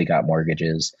probably got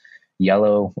mortgages.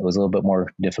 Yellow was a little bit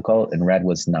more difficult, and red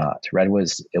was not.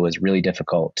 It was really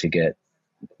difficult to get.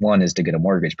 One is to get a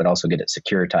mortgage, but also get it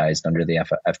securitized under the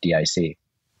FDIC.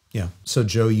 Yeah. So,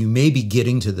 Joe, you may be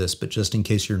getting to this, but just in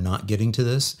case you're not getting to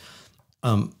this,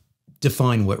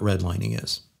 define what redlining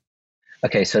is.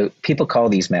 Okay. So people call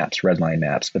these maps redline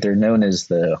maps, but they're known as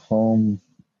the HOLC,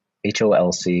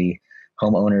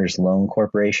 Homeowners Loan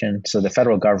Corporation. So the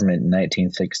federal government in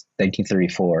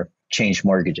 1934 changed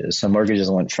mortgages. So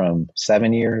mortgages went from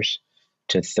 7 years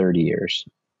to 30 years.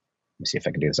 Let me see if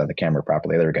I can do this on the camera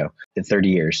properly. There we go. In 30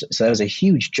 years. So that was a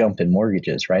huge jump in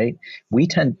mortgages, right? We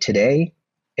tend today,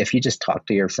 if you just talk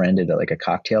to your friend at like a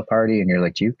cocktail party and you're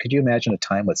like, could you imagine a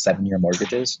time with 7-year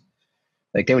mortgages?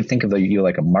 Like they would think of you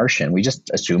like a Martian. We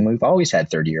just assume we've always had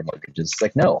 30-year mortgages. It's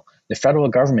like, no, the federal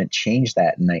government changed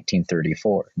that in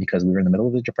 1934 because we were in the middle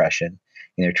of the Depression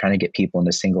and they're trying to get people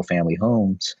into single family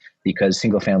homes because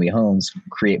single family homes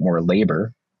create more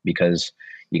labor because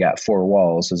you got 4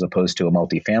 walls as opposed to a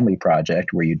multifamily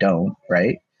project where you don't,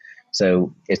 right?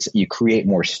 So you create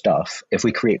more stuff. If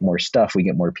we create more stuff, we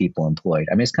get more people employed.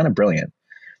 I mean, it's kind of brilliant.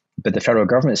 But the federal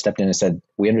government stepped in and said,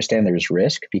 we understand there's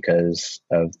risk because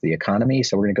of the economy.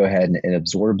 So we're going to go ahead and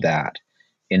absorb that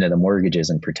into the mortgages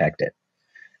and protect it.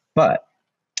 But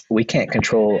we can't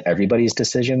control everybody's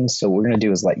decisions. So what we're going to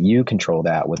do is let you control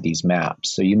that with these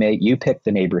maps. So you pick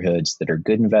the neighborhoods that are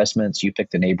good investments. You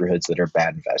pick the neighborhoods that are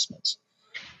bad investments.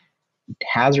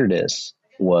 Hazardous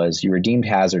was you were deemed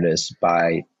hazardous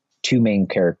by 2 main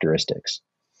characteristics,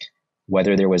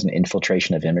 whether there was an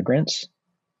infiltration of immigrants.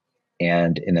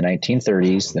 And in the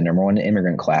 1930s, the number one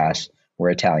immigrant class were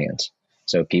Italians.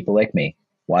 So people like me,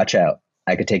 watch out.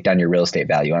 I could take down your real estate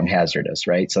value. I'm hazardous,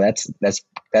 right? So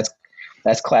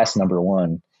that's class number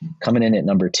 1. Coming in at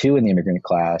number 2 in the immigrant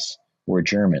class were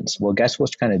Germans. Well, guess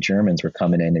what kind of Germans were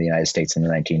coming into the United States in the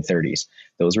 1930s?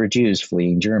 Those were Jews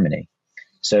fleeing Germany.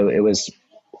 So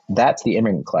that's the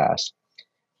immigrant class.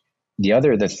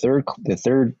 The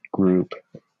third group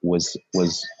was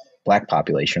Black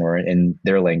population, or in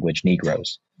their language,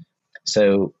 Negroes.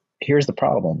 So here's the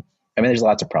problem. I mean, there's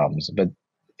lots of problems, but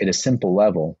at a simple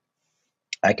level,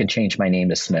 I can change my name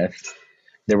to Smith.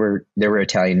 There were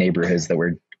Italian neighborhoods that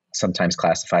were sometimes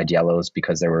classified yellows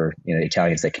because there were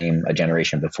Italians that came a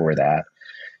generation before that.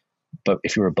 But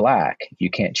if you were Black, you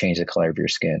can't change the color of your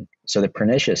skin. So the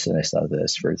perniciousness of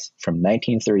this from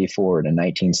 1934 to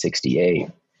 1968,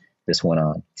 this went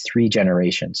on 3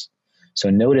 generations. So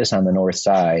notice on the north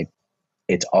side,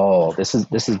 it's all, this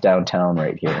is downtown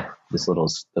right here. The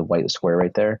white square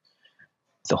right there.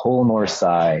 The whole north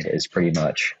side is pretty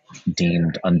much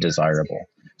deemed undesirable.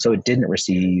 So it didn't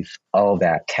receive all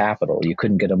that capital. You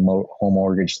couldn't get a home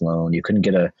mortgage loan. You couldn't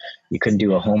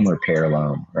do a home repair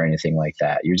loan or anything like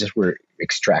that. You just were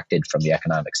extracted from the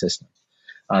economic system.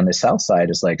 On the south side,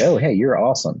 it's like, oh, hey, you're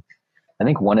awesome. I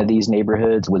think one of these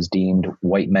neighborhoods was deemed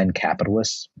white men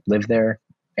capitalists live there,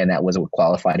 and that was what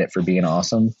qualified it for being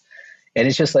awesome. And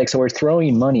it's just like, so we're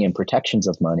throwing money and protections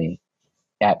of money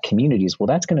at communities. Well,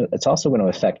 it's also going to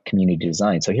affect community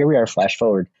design. So here we are, flash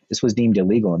forward. This was deemed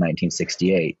illegal in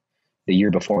 1968, the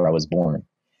year before I was born.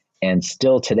 And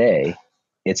still today,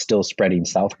 it's still spreading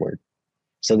southward.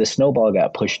 So the snowball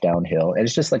got pushed downhill. And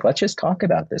it's just like, let's just talk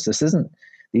about this.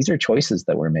 These are choices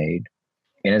that were made,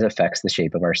 and it affects the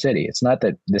shape of our city. It's not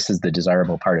that this is the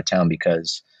desirable part of town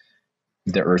because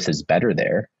the earth is better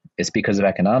there. It's because of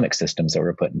economic systems that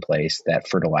were put in place that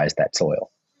fertilize that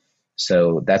soil.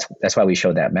 So that's why we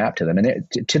showed that map to them. And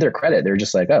to their credit, they're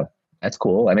just like, oh, that's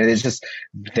cool. I mean, it's just,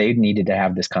 they needed to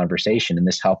have this conversation, and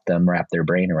this helped them wrap their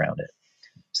brain around it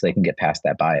so they can get past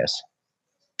that bias.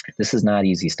 This is not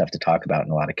easy stuff to talk about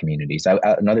in a lot of communities.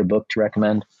 Another book to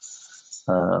recommend,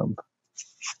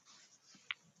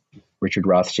 Richard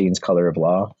Rothstein's Color of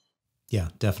Law. Yeah,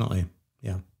 definitely.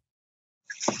 Yeah.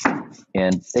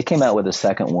 And they came out with a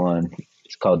second one.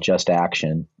 It's called Just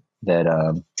Action, that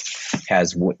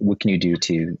has what can you do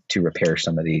to repair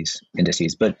some of these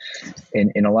indices. But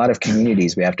in a lot of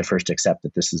communities, we have to first accept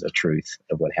that this is a truth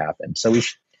of what happened. So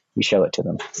we show it to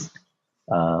them.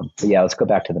 But yeah, let's go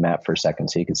back to the map for a second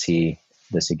so you can see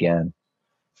this again.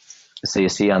 So you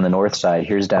see on the north side,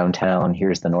 here's downtown,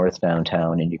 here's the north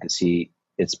downtown, and you can see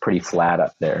it's pretty flat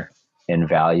up there in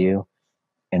value.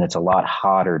 And it's a lot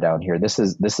hotter down here. This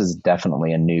is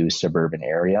definitely a new suburban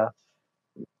area.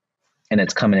 And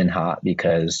it's coming in hot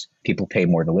because people pay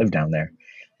more to live down there.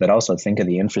 But also think of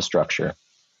the infrastructure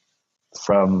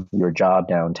from your job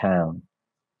downtown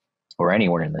or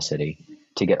anywhere in the city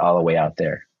to get all the way out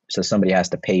there. So somebody has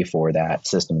to pay for that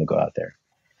system to go out there.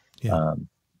 Yeah.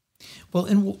 Well,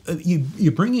 and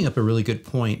you're bringing up a really good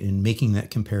point in making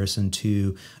that comparison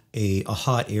to a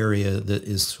hot area that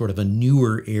is sort of a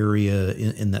newer area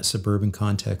in that suburban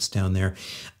context down there.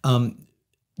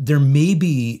 There may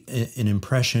be an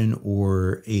impression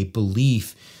or a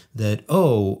belief that,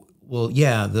 oh, well,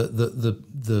 yeah,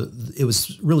 it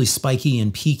was really spiky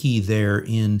and peaky there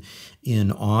in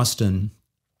Austin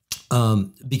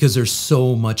because there's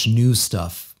so much new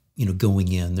stuff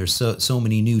going in. There's so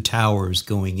many new towers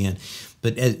going in.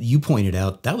 But as you pointed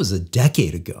out, that was a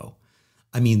decade ago.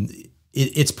 I mean,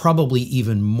 it's probably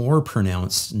even more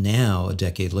pronounced now, a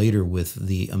decade later, with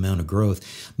the amount of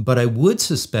growth. But I would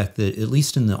suspect that, at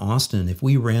least in the Austin, if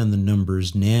we ran the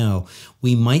numbers now,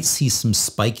 we might see some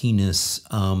spikiness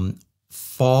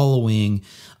following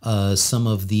some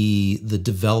of the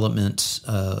development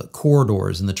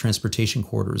corridors and the transportation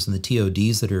corridors and the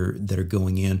TODs that are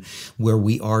going in, where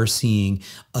we are seeing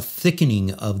a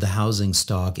thickening of the housing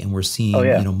stock, and we're seeing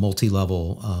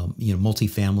multi-level,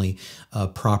 multi-family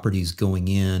properties going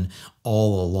in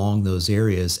all along those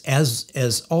areas.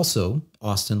 As also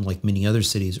Austin, like many other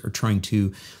cities, are trying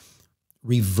to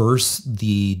reverse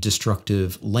the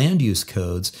destructive land use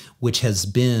codes, which has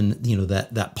been,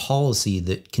 that policy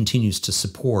that continues to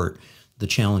support the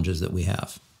challenges that we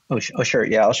have. Oh, sure.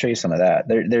 Yeah, I'll show you some of that.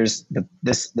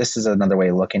 This is another way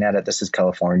of looking at it. This is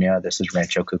California. This is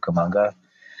Rancho Cucamonga.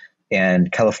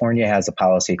 And California has a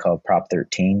policy called Prop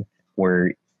 13,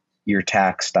 where you're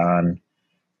taxed on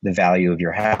the value of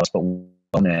your house, but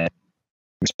you're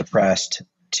suppressed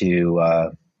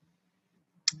to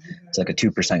it's like a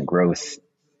 2% growth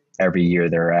every year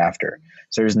thereafter.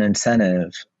 So there's an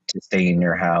incentive to stay in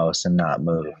your house and not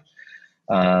move.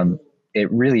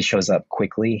 It really shows up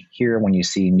quickly here when you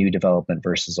see new development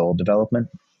versus old development.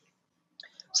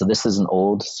 So this is an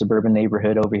old suburban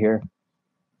neighborhood over here.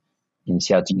 You can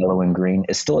see how it's yellow and green.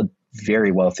 It's still a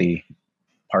very wealthy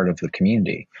part of the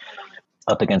community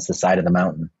up against the side of the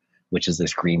mountain, which is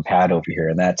this green pad over here.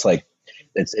 And that's like,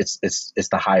 it's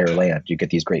the higher land. You get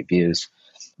these great views.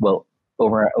 Well,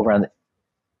 over on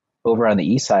the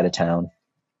east side of town,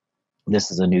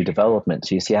 this is a new development.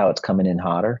 So you see how it's coming in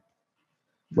hotter?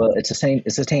 Well, it's the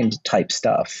same type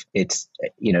stuff. It's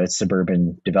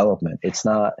suburban development.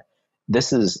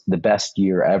 This is the best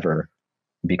year ever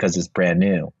because it's brand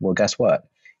new. Well, guess what?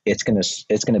 It's going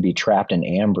to be trapped in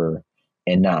amber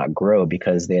and not grow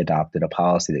because they adopted a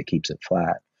policy that keeps it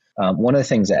flat. One of the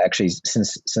things that actually,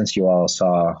 since you all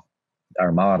saw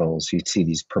our models, you see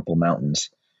these purple mountains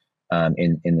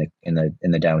in the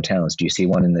downtowns. Do you see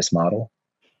one in this model?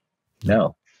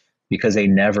 No, because they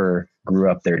never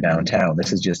grew up their downtown.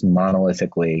 This is just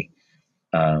monolithically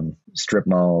strip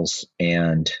malls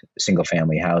and single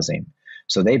family housing.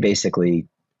 So they basically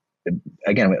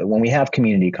again, when we have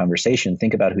community conversation,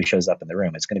 think about who shows up in the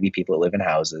room. It's going to be people that live in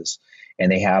houses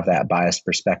and they have that biased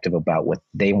perspective about what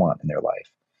they want in their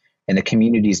life. And the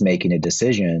community's making a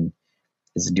decision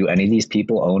is, do any of these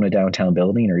people own a downtown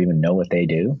building or even know what they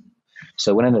do?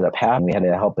 So what ended up happening, we had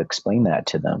to help explain that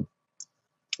to them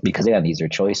because, yeah, these are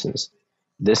choices.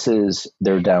 This is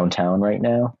their downtown right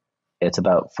now. It's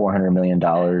about $400 million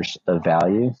of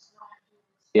value.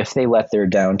 If they let their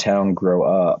downtown grow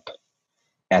up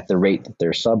at the rate that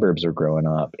their suburbs are growing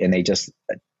up, and they just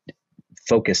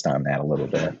focused on that a little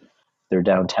bit, their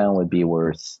downtown would be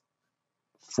worth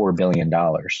 $4 billion.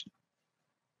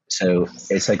 So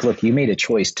it's like, look, you made a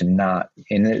choice to not,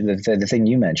 and the thing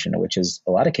you mentioned, which is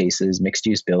a lot of cases, mixed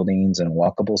use buildings and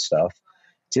walkable stuff,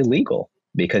 it's illegal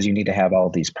because you need to have all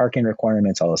these parking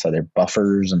requirements, all this other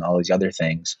buffers and all these other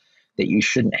things that you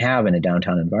shouldn't have in a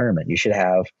downtown environment. You should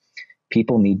have,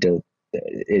 people need to,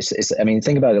 I mean,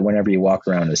 think about it whenever you walk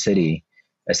around a city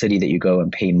that you go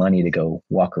and pay money to go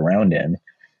walk around in.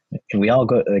 And we all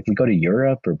go, like we go to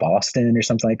Europe or Boston or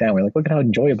something like that. And we're like, look at how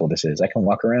enjoyable this is. I can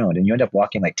walk around, and you end up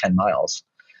walking like 10 miles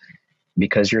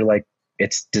because you're like,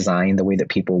 it's designed the way that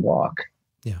people walk.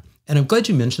 Yeah. And I'm glad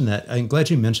you mentioned that. I'm glad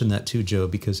you mentioned that too, Joe,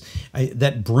 because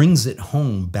that brings it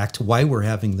home back to why we're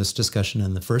having this discussion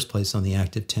in the first place on the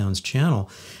Active Towns channel,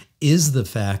 is the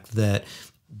fact that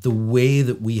the way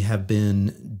that we have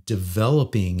been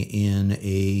developing in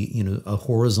a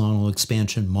horizontal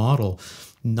expansion model,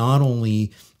 not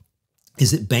only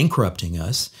is it bankrupting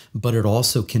us, but it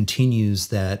also continues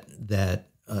that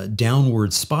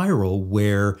downward spiral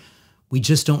where we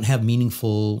just don't have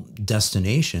meaningful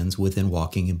destinations within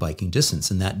walking and biking distance.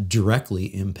 And that directly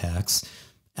impacts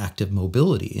active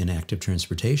mobility and active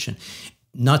transportation.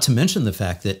 Not to mention the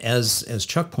fact that, as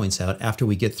Chuck points out, after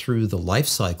we get through the life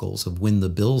cycles of when the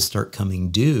bills start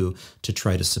coming due to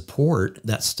try to support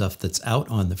that stuff that's out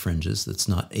on the fringes, that's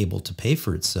not able to pay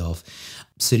for itself,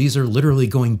 cities are literally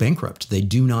going bankrupt. They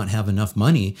do not have enough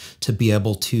money to be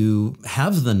able to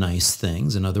have the nice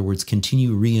things. In other words,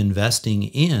 continue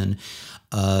reinvesting in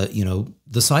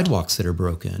the sidewalks that are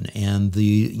broken and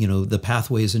the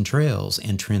pathways and trails,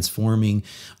 and transforming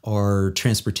our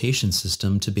transportation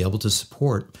system to be able to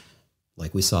support,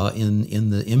 like we saw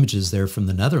in the images there from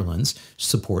the Netherlands,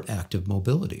 support active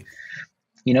mobility.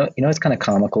 It's kind of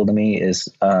comical to me is,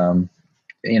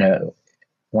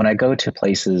 when I go to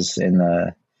places in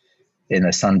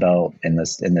the Sun Belt, in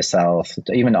the South,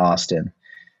 even Austin,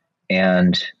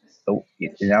 and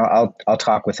I'll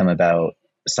talk with them about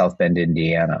South Bend,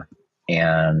 Indiana,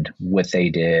 and what they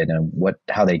did and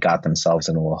how they got themselves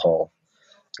into a hole.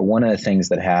 So one of the things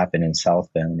that happened in South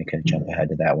Bend, let me kind of jump ahead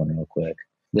to that one real quick.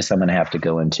 This I'm going to have to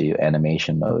go into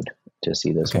animation mode to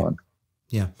see this one.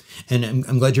 Yeah. And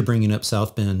I'm glad you're bringing up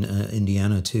South Bend,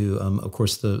 Indiana, too. Of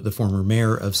course, the former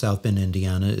mayor of South Bend,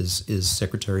 Indiana is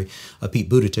Secretary Pete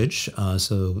Buttigieg.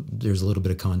 So there's a little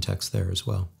bit of context there as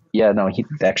well. Yeah, no,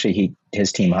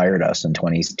 his team hired us in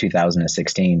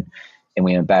 2016, and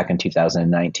we went back in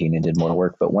 2019 and did more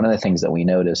work. But one of the things that we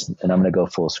noticed, and I'm going to go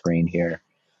full screen here,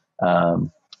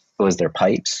 was their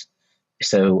pipes.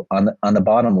 So on the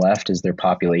bottom left is their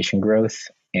population growth.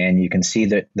 And you can see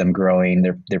that them growing.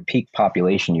 Their peak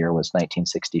population year was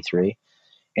 1963.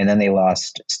 And then they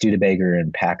lost Studebaker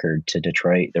and Packard to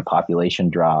Detroit. Their population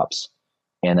drops.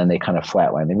 And then they kind of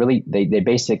flatline. They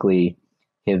basically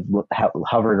have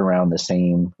hovered around the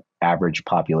same average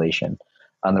population.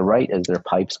 On the right is their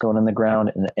pipes going in the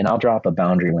ground. And I'll drop a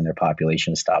boundary when their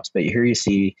population stops. But here you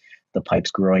see the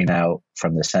pipes growing out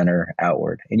from the center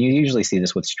outward. And you usually see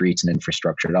this with streets and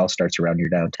infrastructure. It all starts around your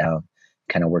downtown,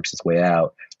 kind of works its way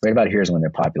out. Right about here is when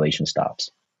their population stops.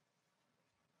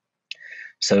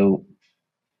 So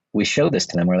we show this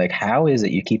to them. We're like, how is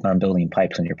it you keep on building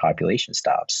pipes when your population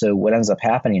stops? So what ends up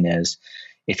happening is,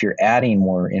 if you're adding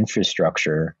more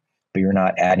infrastructure, but you're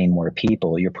not adding more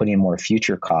people, you're putting more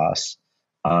future costs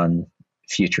on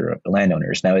future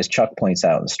landowners. Now, as Chuck points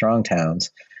out, in strong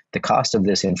towns, the cost of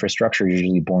this infrastructure is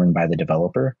usually borne by the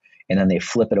developer, and then they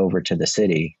flip it over to the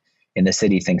city. And the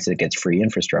city thinks it gets free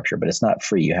infrastructure, but it's not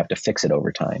free. You have to fix it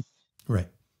over time. Right.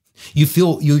 You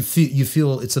feel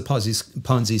it's a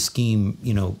Ponzi scheme,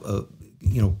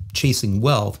 chasing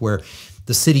wealth, where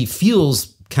the city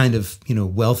feels kind of,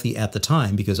 wealthy at the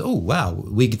time because, oh, wow,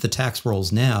 we get the tax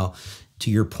rolls now. To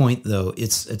your point, though,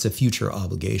 it's a future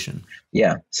obligation.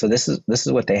 Yeah. So this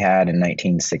is what they had in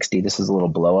 1960. This is a little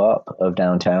blow up of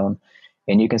downtown,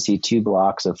 and you can see 2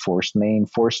 blocks of forced main.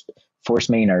 Force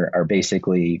main are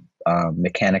basically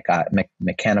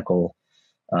mechanical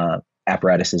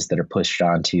apparatuses that are pushed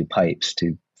onto pipes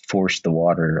to force the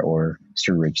water or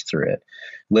sewage through it.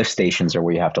 Lift stations are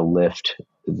where you have to lift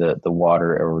the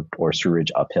water or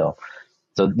sewerage uphill.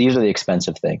 So these are the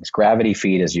expensive things. Gravity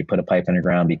feed is you put a pipe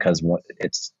underground because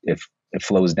if it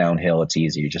flows downhill, it's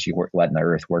easy. You're letting the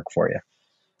earth work for you.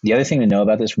 The other thing to know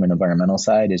about this from an environmental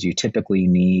side is you typically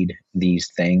need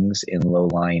these things in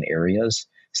low-lying areas.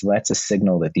 So that's a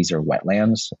signal that these are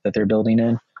wetlands that they're building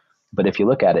in. But if you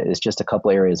look at it, it's just a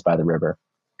couple areas by the river.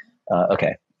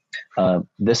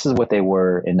 This is what they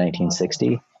were in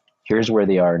 1960. Here's where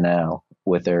they are now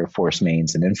with their force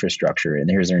mains and infrastructure, and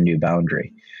here's their new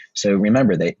boundary. So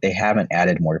remember, they haven't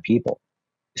added more people.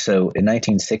 So in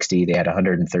 1960, they had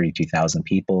 132,000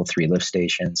 people, 3 lift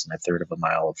stations, and a third of a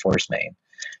mile of force main.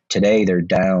 Today, they're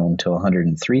down to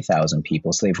 103,000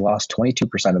 people, so they've lost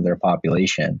 22% of their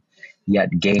population, yet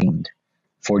gained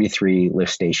 43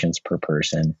 lift stations per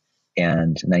person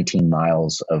and 19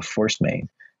 miles of force main.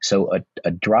 So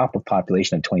a drop of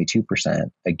population of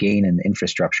 22%, a gain in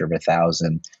infrastructure of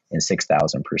 1,000 and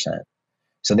 6,000%.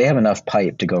 So they have enough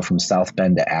pipe to go from South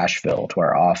Bend to Asheville to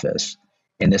our office,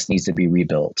 and this needs to be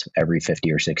rebuilt every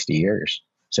 50 or 60 years.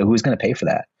 So who's going to pay for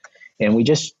that? And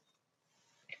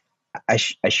I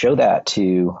show that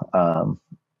to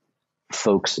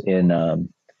folks in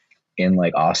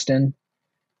like Austin,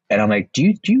 and I'm like,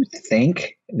 do you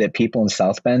think that people in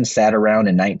South Bend sat around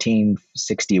in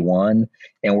 1961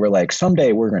 and were like,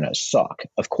 someday we're going to suck?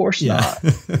 Of course not.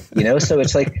 So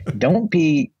it's like, don't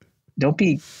be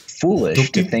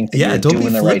foolish to think that you're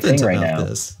doing the right thing right now.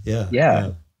 This.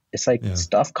 Yeah. It's like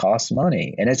stuff costs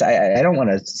money, and I don't want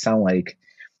to sound like,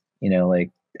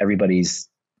 like everybody's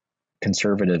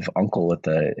conservative uncle at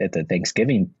the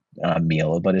Thanksgiving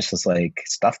meal, but it's just like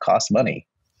stuff costs money.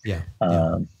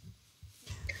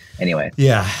 Anyway.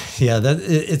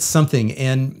 It's something.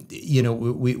 And,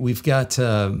 we've got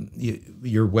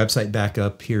your website back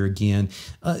up here again.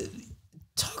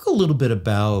 Talk a little bit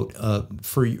about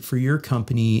for your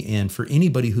company and for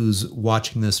anybody who's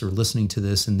watching this or listening to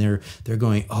this, and they're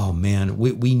going, oh man,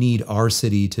 we need our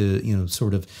city to,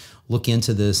 sort of look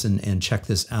into this and check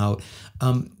this out.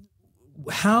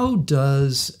 How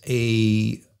does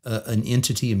an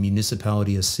entity, a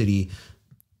municipality, a city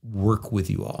work with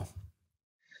you all?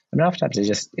 I mean,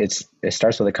 oftentimes it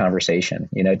starts with a conversation.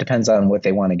 It depends on what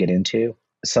they want to get into.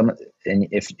 And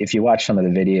if you watch some of the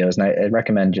videos, and I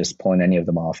recommend just pulling any of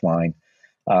them offline.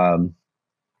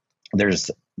 There's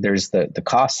the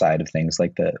cost side of things,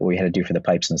 like what we had to do for the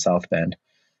pipes in South Bend.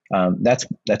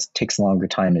 That takes a longer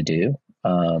time to do.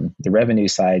 The revenue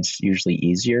side's usually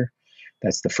easier.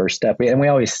 That's the first step. And we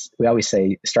always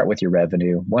say start with your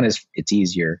revenue. One is it's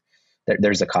easier.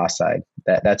 There's a cost side.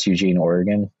 That's Eugene,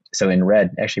 Oregon. So in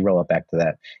red, actually roll it back to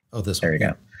that. Oh, this one. There you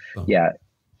go. Oh. Yeah.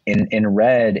 In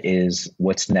red is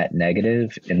what's net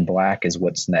negative. In black is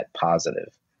what's net positive.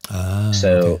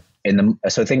 So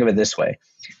think of it this way.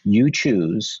 You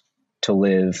choose to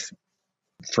live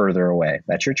further away.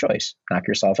 That's your choice. Knock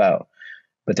yourself out.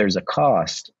 But there's a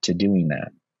cost to doing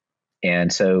that.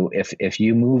 And so if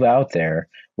you move out there,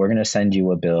 we're going to send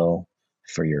you a bill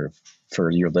for your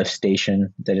lift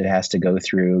station that it has to go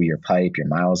through, your pipe, your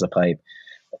miles of pipe.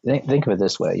 Think of it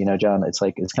this way, John, it's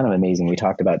kind of amazing. We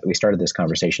started this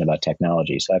conversation about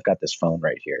technology. So I've got this phone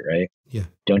right here, right? Yeah.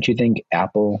 Don't you think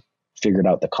Apple figured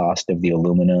out the cost of the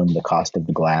aluminum, the cost of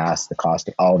the glass, the cost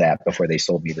of all that before they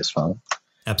sold me this phone?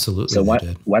 Absolutely. So why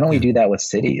don't we do that with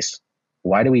cities?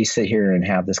 Why do we sit here and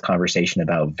have this conversation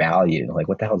about value? Like,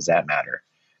 what the hell does that matter?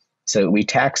 So we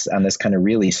tax on this kind of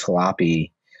really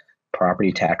sloppy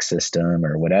property tax system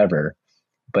or whatever.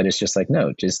 But it's just like,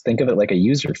 no, just think of it like a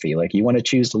user fee. Like, you want to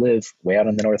choose to live way out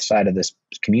on the north side of this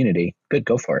community, good,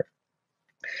 go for it.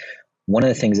 One of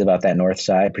the things about that north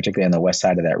side, particularly on the west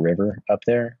side of that river up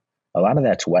there, a lot of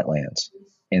that's wetlands.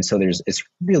 And so it's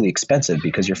really expensive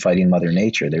because you're fighting Mother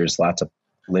Nature. There's lots of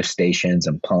lift stations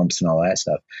and pumps and all that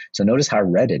stuff. So notice how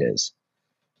red it is.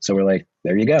 So we're like,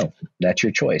 there you go. That's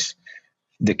your choice.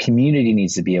 The community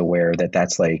needs to be aware that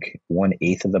that's like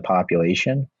 1/8 of the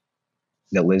population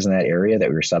that lives in that area that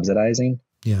we're subsidizing.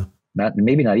 Yeah.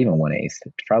 Maybe not even 1/8. It's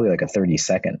probably like a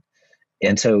 32nd.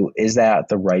 And so is that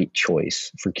the right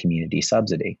choice for community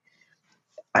subsidy?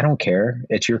 I don't care.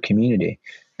 It's your community.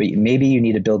 But maybe you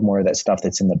need to build more of that stuff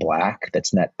that's in the black,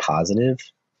 that's net positive,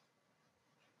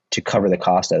 to cover the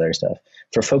cost of other stuff.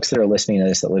 For folks that are listening to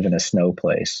this that live in a snow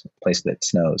place that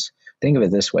snows, think of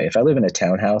it this way. If I live in a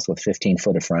townhouse with 15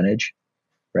 foot of frontage,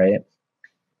 right?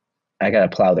 I got a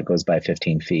plow that goes by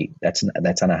 15 feet. That's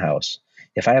on a house.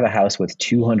 If I have a house with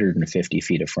 250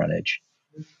 feet of frontage,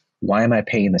 why am I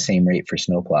paying the same rate for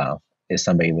snowplow as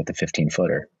somebody with a 15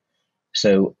 footer?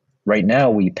 So right now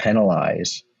we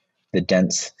penalize the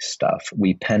dense stuff.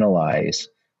 We penalize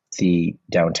the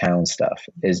downtown stuff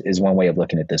is one way of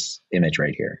looking at this image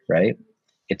right here, right?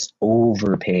 It's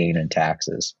overpaying in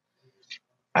taxes.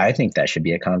 I think that should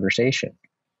be a conversation.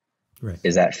 Right.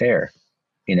 Is that fair?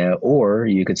 Or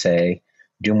you could say,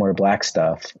 do more black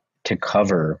stuff to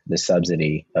cover the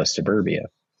subsidy of suburbia.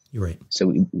 You're right.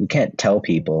 So we can't tell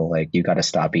people like, you got to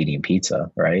stop eating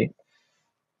pizza, right?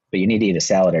 But you need to eat a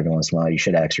salad every once in a while. You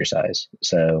should exercise.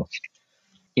 So,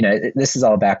 this is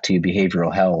all back to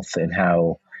behavioral health and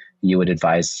how you would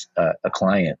advise a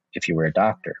client if you were a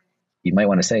doctor. You might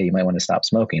want to stop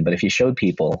smoking. But if you showed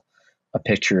people a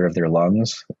picture of their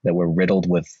lungs that were riddled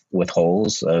with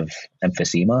holes of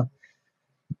emphysema,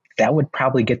 that would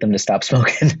probably get them to stop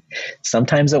smoking.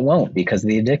 Sometimes it won't because of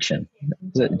the addiction.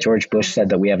 George Bush said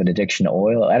that we have an addiction to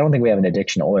oil. I don't think we have an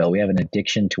addiction to oil. We have an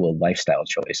addiction to a lifestyle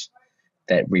choice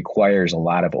that requires a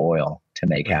lot of oil to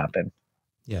make happen.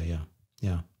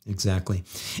 Yeah, exactly.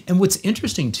 And what's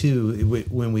interesting too,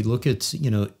 when we look at,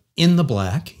 in the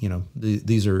black,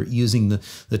 these are using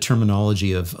the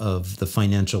terminology of the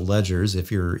financial ledgers.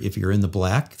 If you're in the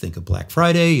black, think of Black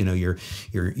Friday.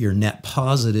 You're net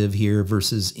positive here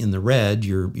versus in the red,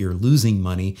 you're losing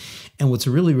money. And what's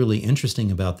really, really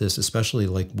interesting about this, especially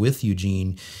like with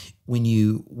Eugene, when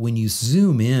you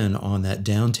zoom in on that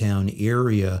downtown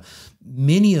area,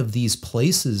 many of these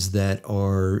places that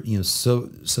are, so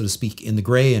to speak, in the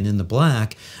gray and in the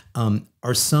black,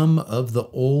 are some of the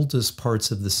oldest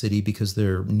parts of the city because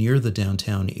they're near the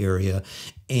downtown area.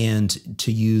 And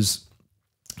to use,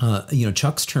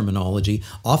 Chuck's terminology,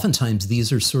 oftentimes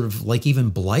these are sort of like even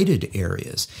blighted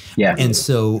areas. Yeah. And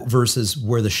so versus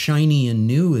where the shiny and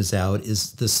new is out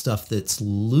is the stuff that's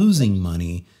losing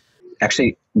money.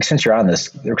 Actually, since you're on this,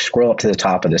 scroll up to the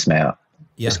top of this map.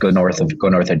 Yeah. Just go north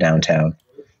of downtown.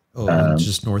 Oh,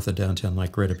 just north of downtown,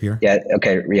 like right up here? Yeah.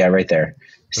 Okay. Yeah. Right there.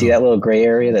 See that little gray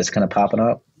area that's kind of popping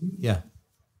up? Yeah.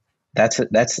 That's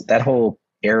that whole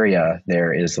area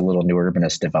there is a little new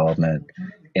urbanist development,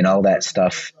 and all that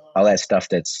stuff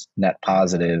that's net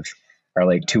positive are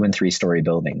like 2 and 3 story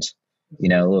buildings,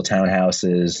 little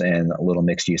townhouses and little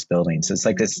mixed use buildings. It's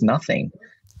like, it's nothing.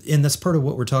 And that's part of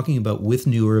what we're talking about with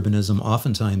new urbanism,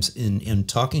 oftentimes in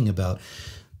talking about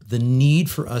the need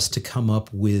for us to come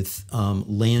up with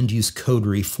land use code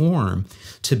reform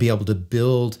to be able to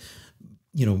build,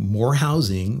 more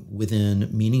housing within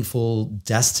meaningful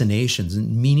destinations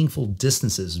and meaningful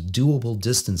distances, doable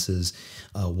distances,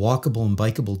 walkable and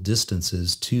bikeable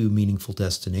distances to meaningful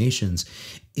destinations,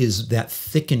 is that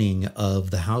thickening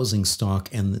of the housing stock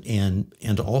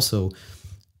and also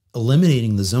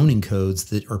eliminating the zoning codes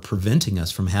that are preventing us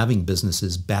from having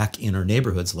businesses back in our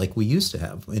neighborhoods like we used to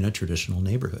have in a traditional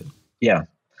neighborhood. Yeah.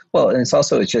 Well, and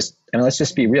let's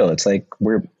just be real. It's like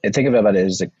think about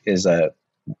it as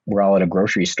we're all at a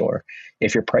grocery store.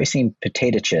 If you're pricing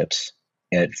potato chips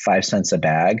at 5 cents a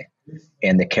bag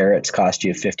and the carrots cost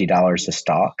you $50 a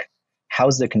stalk,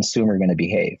 how's the consumer going to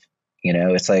behave?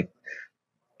 It's like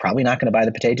probably not going to buy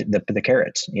the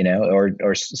carrots,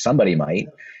 or somebody might.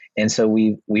 And so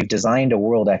we've designed a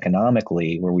world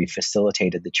economically where we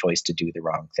facilitated the choice to do the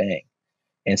wrong thing.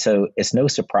 And so it's no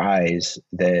surprise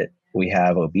that we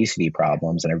have obesity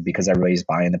problems because everybody's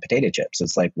buying the potato chips.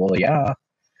 It's like, well, yeah,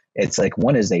 it's like,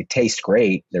 one is they taste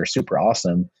great. They're super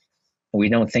awesome. We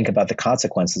don't think about the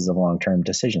consequences of long-term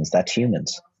decisions. That's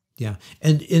humans. Yeah.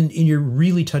 And you're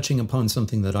really touching upon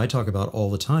something that I talk about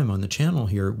all the time on the channel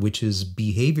here, which is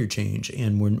behavior change.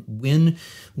 And when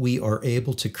we are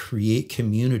able to create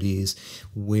communities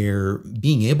where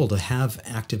being able to have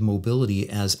active mobility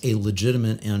as a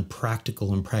legitimate and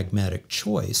practical and pragmatic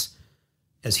choice,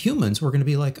 as humans, we're going to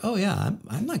be like, oh yeah,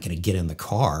 I'm not going to get in the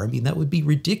car. I mean, that would be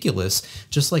ridiculous.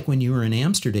 Just like when you were in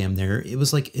Amsterdam there, it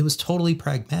was totally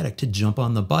pragmatic to jump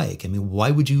on the bike. I mean,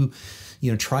 why would you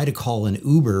try to call an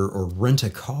Uber or rent a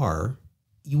car?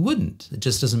 You wouldn't. It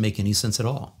just doesn't make any sense at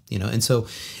all, And so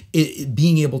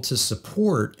being able to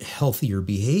support healthier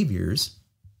behaviors,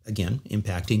 again,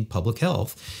 impacting public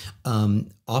health,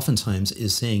 oftentimes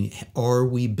is saying, are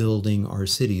we building our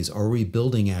cities? Are we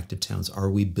building active towns? Are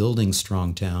we building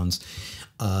strong towns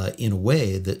in a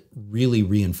way that really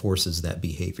reinforces that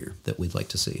behavior that we'd like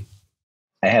to see?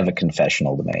 I have a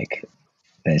confessional to make,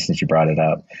 since you brought it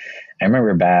up. I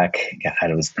remember back, God,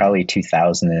 it was probably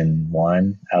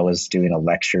 2001. I was doing a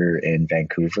lecture in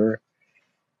Vancouver,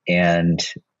 and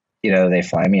they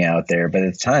fly me out there. But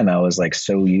at the time, I was like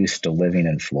so used to living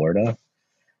in Florida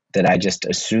that I just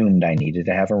assumed I needed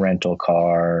to have a rental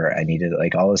car. I needed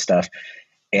like all this stuff.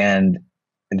 And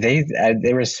they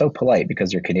were so polite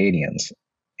because they're Canadians.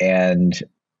 And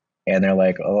they're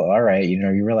like, oh, all right,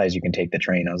 you realize you can take the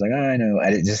train. I was like, oh, I know.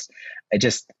 It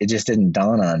just didn't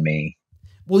dawn on me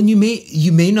Well, you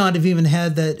may not have even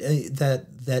had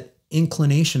that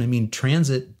inclination. I mean,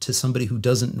 transit to somebody who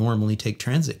doesn't normally take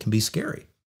transit can be scary.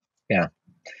 Yeah.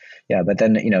 Yeah. But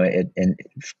then, and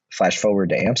flash forward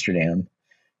to Amsterdam,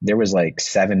 there was like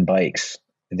 7 bikes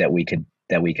that we could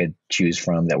choose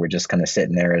from that were just kind of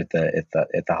sitting there at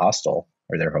the hostel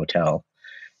or their hotel.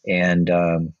 And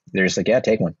they're just like, yeah,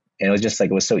 take one. And it was just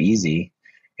like, it was so easy.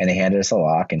 And they handed us a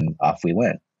lock and off we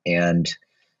went. And,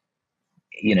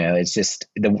 it's just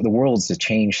the world's just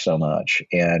changed so much.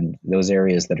 And those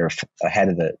areas that are ahead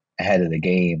of the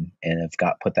game and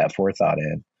have put that forethought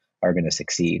in are going to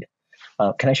succeed.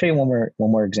 Can I show you one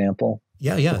more example?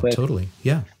 Yeah, totally.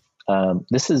 Yeah.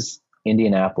 This is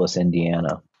Indianapolis,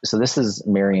 Indiana. So this is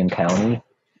Marion County.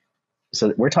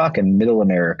 So we're talking middle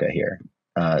America here.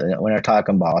 We're not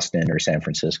talking Boston or San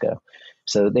Francisco.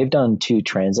 So they've done 2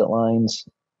 transit lines.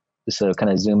 So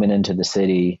kind of zooming into the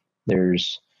city,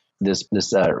 there's this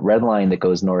red line that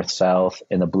goes north-south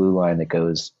and the blue line that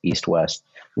goes east-west.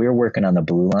 We're working on the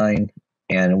blue line.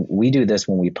 And we do this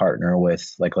when we partner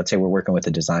with, like, let's say we're working with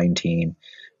a design team.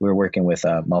 We're working with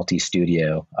a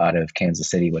multi-studio out of Kansas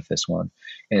City with this one.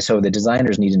 And so the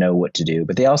designers need to know what to do,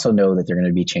 but they also know that they're going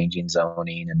to be changing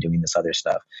zoning and doing this other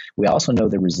stuff. We also know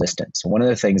the resistance. So one of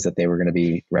the things that they were going to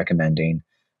be recommending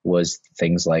was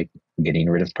things like getting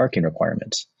rid of parking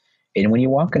requirements. And when you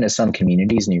walk into some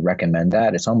communities and you recommend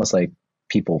that, it's almost like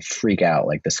people freak out,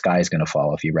 like the sky's going to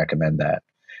fall if you recommend that.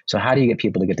 So how do you get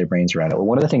people to get their brains around it? Well,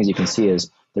 one of the things you can see is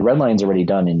the red line's already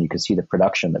done, and you can see the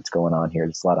production that's going on here.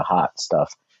 It's a lot of hot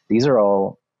stuff. These are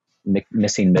all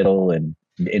missing middle and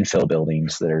infill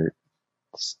buildings that are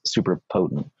super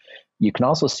potent. You can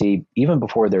also see, even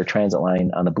before their transit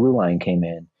line on the blue line came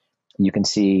in, you can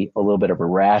see a little bit of a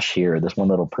rash here, this one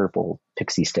little purple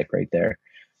pixie stick right there.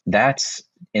 That's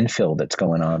infill that's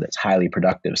going on that's highly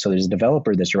productive. So there's a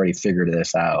developer that's already figured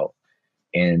this out,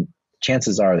 and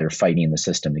chances are they're fighting the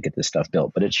system to get this stuff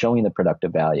built, but it's showing the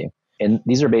productive value. And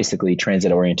these are basically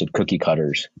transit-oriented cookie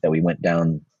cutters that we went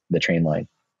down the train line.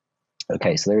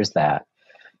 Okay, so there's that.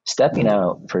 Stepping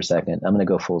out for a second, I'm going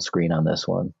to go full screen on this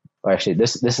one. Or actually,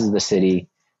 this is the city,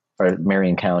 or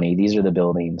Marion County. These are the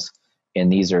buildings,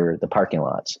 and these are the parking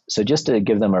lots. So just to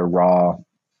give them a raw,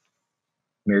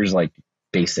 here's like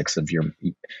basics of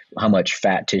how much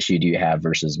fat tissue do you have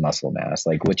versus muscle mass?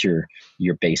 Like, what's your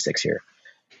basics here?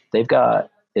 They've got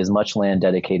as much land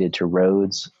dedicated to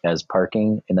roads as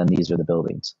parking, and then these are the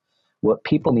buildings. What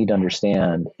people need to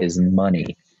understand is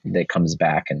money that comes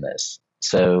back in this.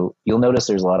 So you'll notice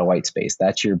there's a lot of white space.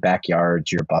 That's your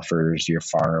backyards, your buffers, your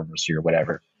farms, your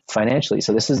whatever. Financially,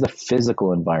 so this is the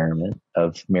physical environment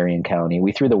of Marion County.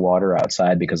 We threw the water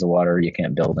outside because the water, you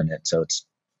can't build in it, so it's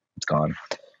gone.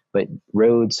 But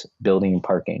roads, building,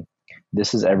 parking,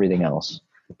 this is everything else.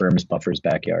 Berms, buffers,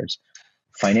 backyards.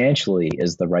 Financially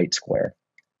is the right square.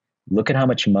 Look at how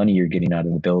much money you're getting out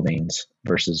of the buildings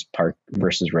versus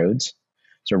roads.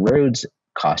 So roads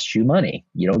cost you money.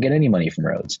 You don't get any money from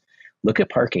roads. Look at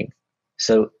parking.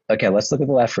 So, okay, let's look at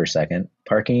the left for a second.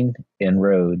 Parking and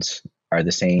roads are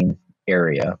the same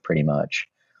area pretty much.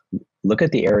 Look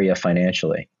at the area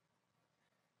financially.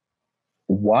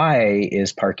 Why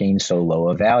is parking so low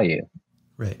a value?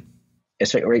 Right.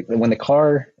 It's right when the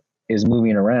car is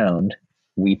moving around,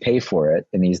 we pay for it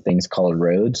in these things called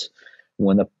roads.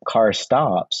 When the car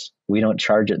stops, we don't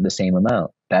charge it the same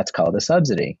amount. That's called a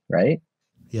subsidy, right?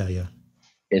 Yeah.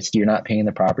 You're not paying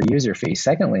the proper user fee.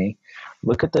 Secondly,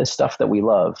 look at the stuff that we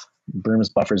love.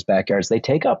 Berms, buffers, backyards. They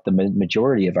take up the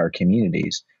majority of our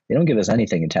communities. They don't give us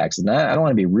anything in taxes. And I don't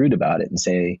want to be rude about it and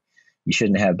say you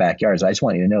shouldn't have backyards. I just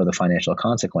want you to know the financial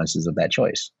consequences of that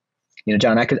choice.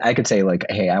 John, I could say like,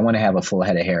 hey, I want to have a full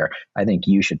head of hair. I think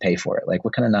you should pay for it. Like,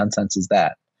 what kind of nonsense is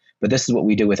that? But this is what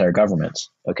we do with our governments.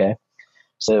 Okay.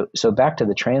 So back to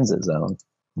the transit zone.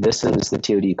 This is the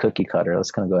TOD cookie cutter.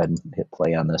 Let's kind of go ahead and hit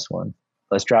play on this one.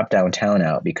 Let's drop downtown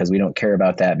out because we don't care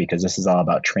about that, because this is all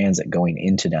about transit going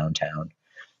into downtown.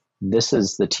 This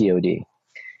is the TOD.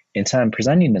 And so I'm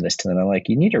presenting this to them. I'm like,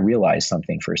 you need to realize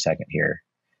something for a second here.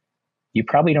 You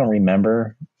probably don't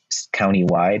remember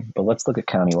countywide, but let's look at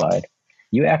countywide.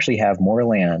 You actually have more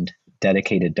land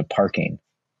dedicated to parking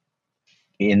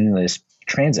in this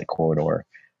transit corridor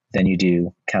than you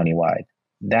do countywide.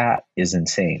 That is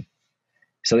insane.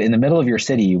 So in the middle of your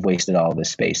city, you've wasted all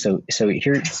this space. So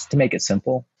here, just to make it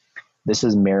simple, this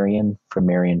is Marion from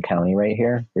Marion County right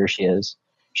here. Here she is.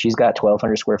 She's got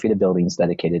 1,200 square feet of buildings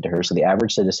dedicated to her. So the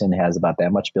average citizen has about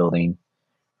that much building,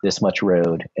 this much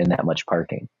road, and that much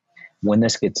parking. When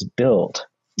this gets built,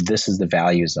 this is the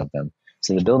values of them.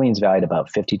 So the building's valued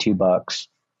about $52.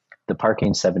 The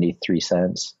parking 73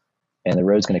 cents. and the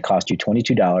road's going to cost you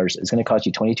 $22. It's going to cost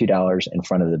you $22 in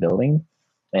front of the building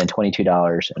and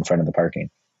 $22 in front of the parking.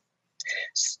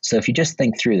 So if you just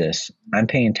think through this, I'm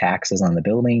paying taxes on the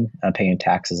building, I'm paying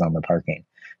taxes on the parking.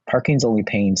 Parking's only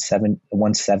paying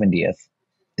 1/70th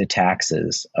the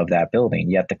taxes of that building,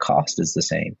 yet the cost is the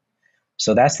same.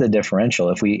 So that's the differential.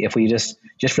 If we just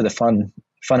for the fun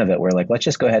of it, we're like, let's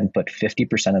just go ahead and put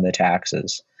 50% of the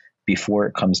taxes before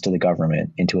it comes to the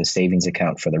government into a savings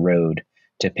account for the road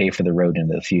to pay for the road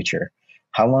into the future.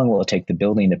 How long will it take the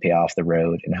building to pay off the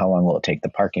road, and how long will it take the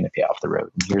parking to pay off the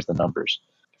road? And here's the numbers: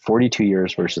 42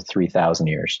 years versus 3,000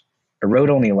 years. A road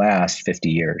only lasts 50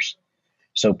 years.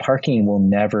 So parking will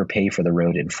never pay for the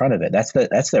road in front of it. That's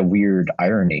the weird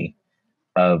irony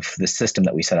of the system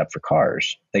that we set up for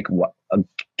cars. Like,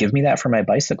 give me that for my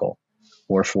bicycle,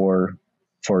 or for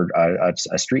a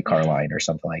streetcar line or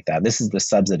something like that. This is the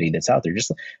subsidy that's out there.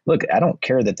 Just look, I don't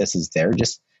care that this is there.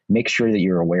 Just make sure that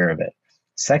you're aware of it.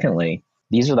 Secondly,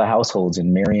 these are the households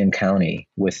in Marion County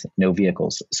with no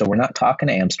vehicles. So we're not talking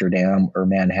Amsterdam or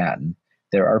Manhattan.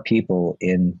 There are people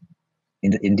in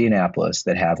Indianapolis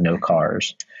that have no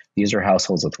cars. These are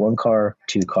households with 1 car,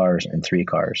 2 cars, and 3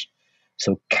 cars.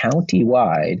 So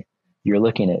countywide, you're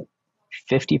looking at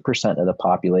 50% of the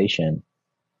population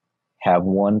have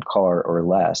 1 car or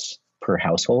less per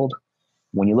household.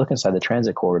 When you look inside the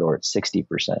transit corridor, it's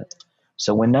 60%.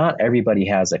 So when not everybody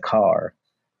has a car,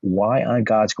 why on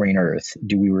God's green earth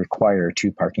do we require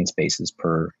 2 parking spaces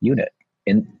per unit?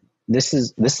 And this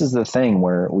is the thing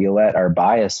where we let our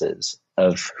biases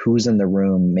of who's in the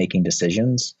room making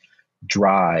decisions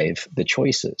drive the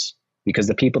choices, because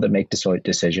the people that make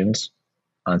decisions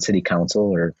on city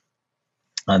council or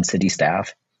on city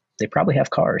staff, they probably have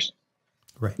cars,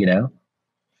 right?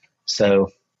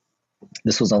 So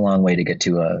this was a long way to get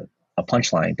to a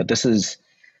punchline, but this is,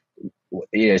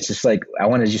 it's just like, I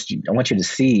want you to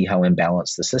see how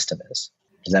imbalanced the system is.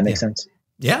 Does that make sense?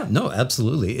 Yeah, no,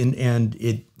 absolutely. And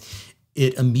it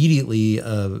immediately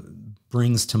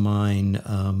brings to mind,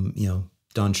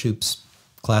 Don Shoup's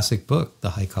classic book,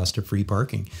 The High Cost of Free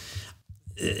Parking.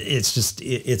 It's just,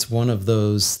 it's one of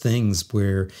those things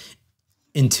where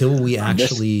until we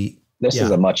actually... This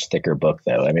is a much thicker book,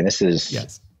 though. I mean, this is...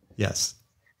 Yes.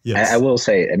 I will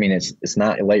say, I mean, it's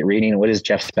not light reading. What does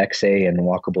Jeff Speck say in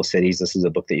Walkable Cities? This is a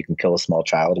book that you can kill a small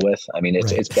child with. I mean,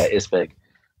 it's big.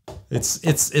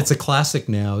 It's a classic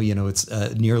now. It's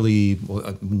nearly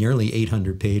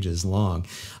 800 pages long,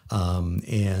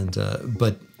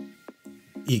 but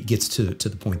it gets to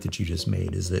the point that you just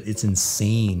made, is that it's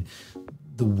insane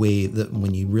the way that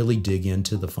when you really dig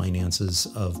into the finances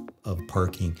of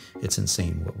parking, it's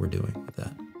insane what we're doing with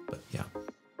that. But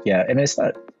yeah, and it's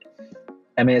not.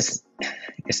 I mean,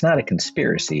 it's not a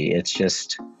conspiracy. It's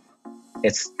just,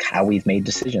 it's how we've made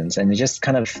decisions, and it just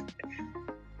kind of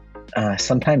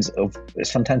sometimes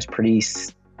pretty.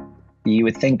 You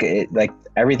would think like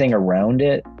everything around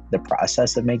it, the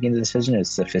process of making the decision is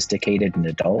sophisticated and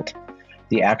adult.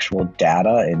 The actual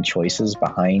data and choices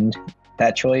behind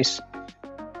that choice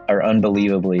are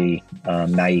unbelievably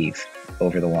naive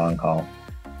over the long haul.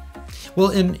 Well,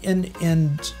 and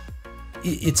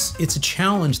it's a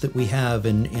challenge that we have,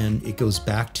 and it goes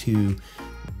back to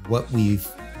what we've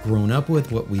grown up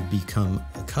with, what we've become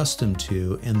accustomed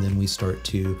to, and then we start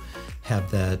to have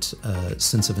that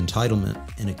sense of entitlement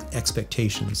and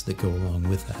expectations that go along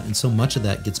with that. And so much of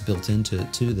that gets built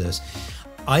into this.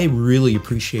 I really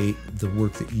appreciate the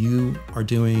work that you are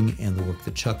doing and the work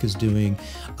that Chuck is doing.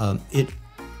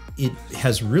 It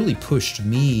has really pushed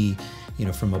me,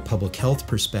 from a public health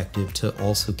perspective, to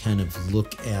also kind of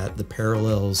look at the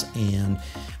parallels and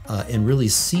really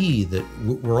see that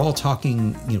we're all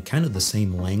talking, kind of the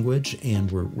same language, and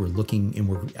we're looking, and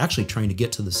we're actually trying to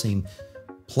get to the same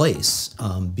place,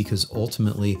 because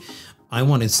ultimately I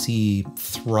want to see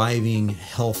thriving,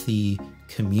 healthy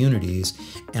communities,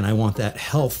 and I want that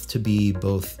health to be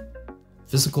both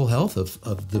physical health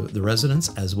of the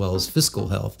residents as well as fiscal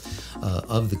health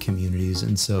of the communities.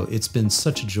 And so it's been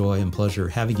such a joy and pleasure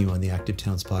having you on the Active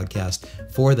Towns podcast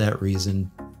for that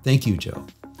reason. Thank you, Joe.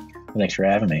 Thanks for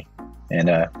having me. And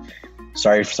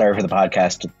sorry for the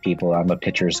podcast, people. I'm a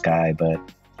pictures guy, but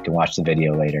you can watch the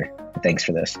video later. Thanks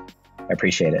for this. I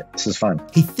appreciate it. This is fun.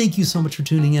 Hey, thank you so much for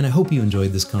tuning in. I hope you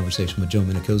enjoyed this conversation with Joe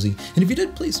Minicozzi. And if you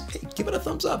did, please give it a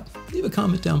thumbs up, leave a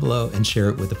comment down below, and share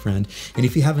it with a friend. And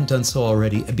if you haven't done so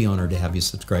already, I'd be honored to have you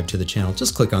subscribe to the channel.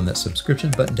 Just click on that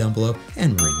subscription button down below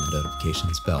and ring the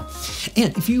notifications bell.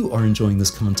 And if you are enjoying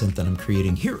this content that I'm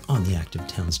creating here on the Active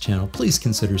Towns channel, please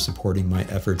consider supporting my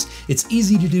efforts. It's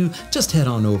easy to do. Just head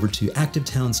on over to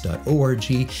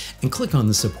activetowns.org and click on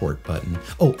the support button.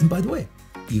 Oh, and by the way,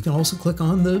 you can also click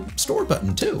on the store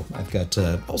button too. I've got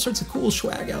all sorts of cool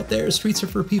swag out there. Streets are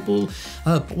for people,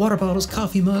 water bottles,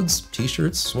 coffee mugs,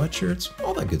 t-shirts, sweatshirts,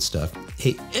 all that good stuff.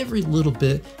 Hey, every little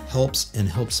bit helps and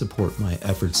helps support my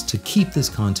efforts to keep this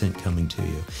content coming to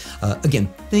you.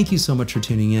 Again, thank you so much for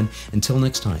tuning in. Until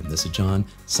next time, this is John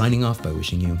signing off by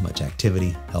wishing you much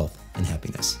activity, health, and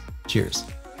happiness. Cheers.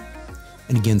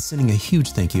 And again, sending a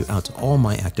huge thank you out to all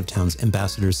my Active Towns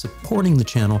ambassadors supporting the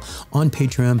channel on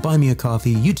Patreon, Buy Me a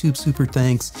Coffee, YouTube Super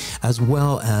Thanks, as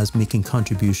well as making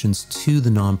contributions to the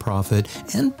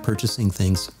nonprofit and purchasing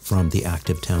things from the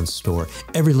Active Towns store.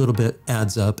 Every little bit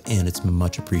adds up and it's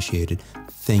much appreciated.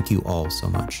 Thank you all so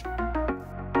much.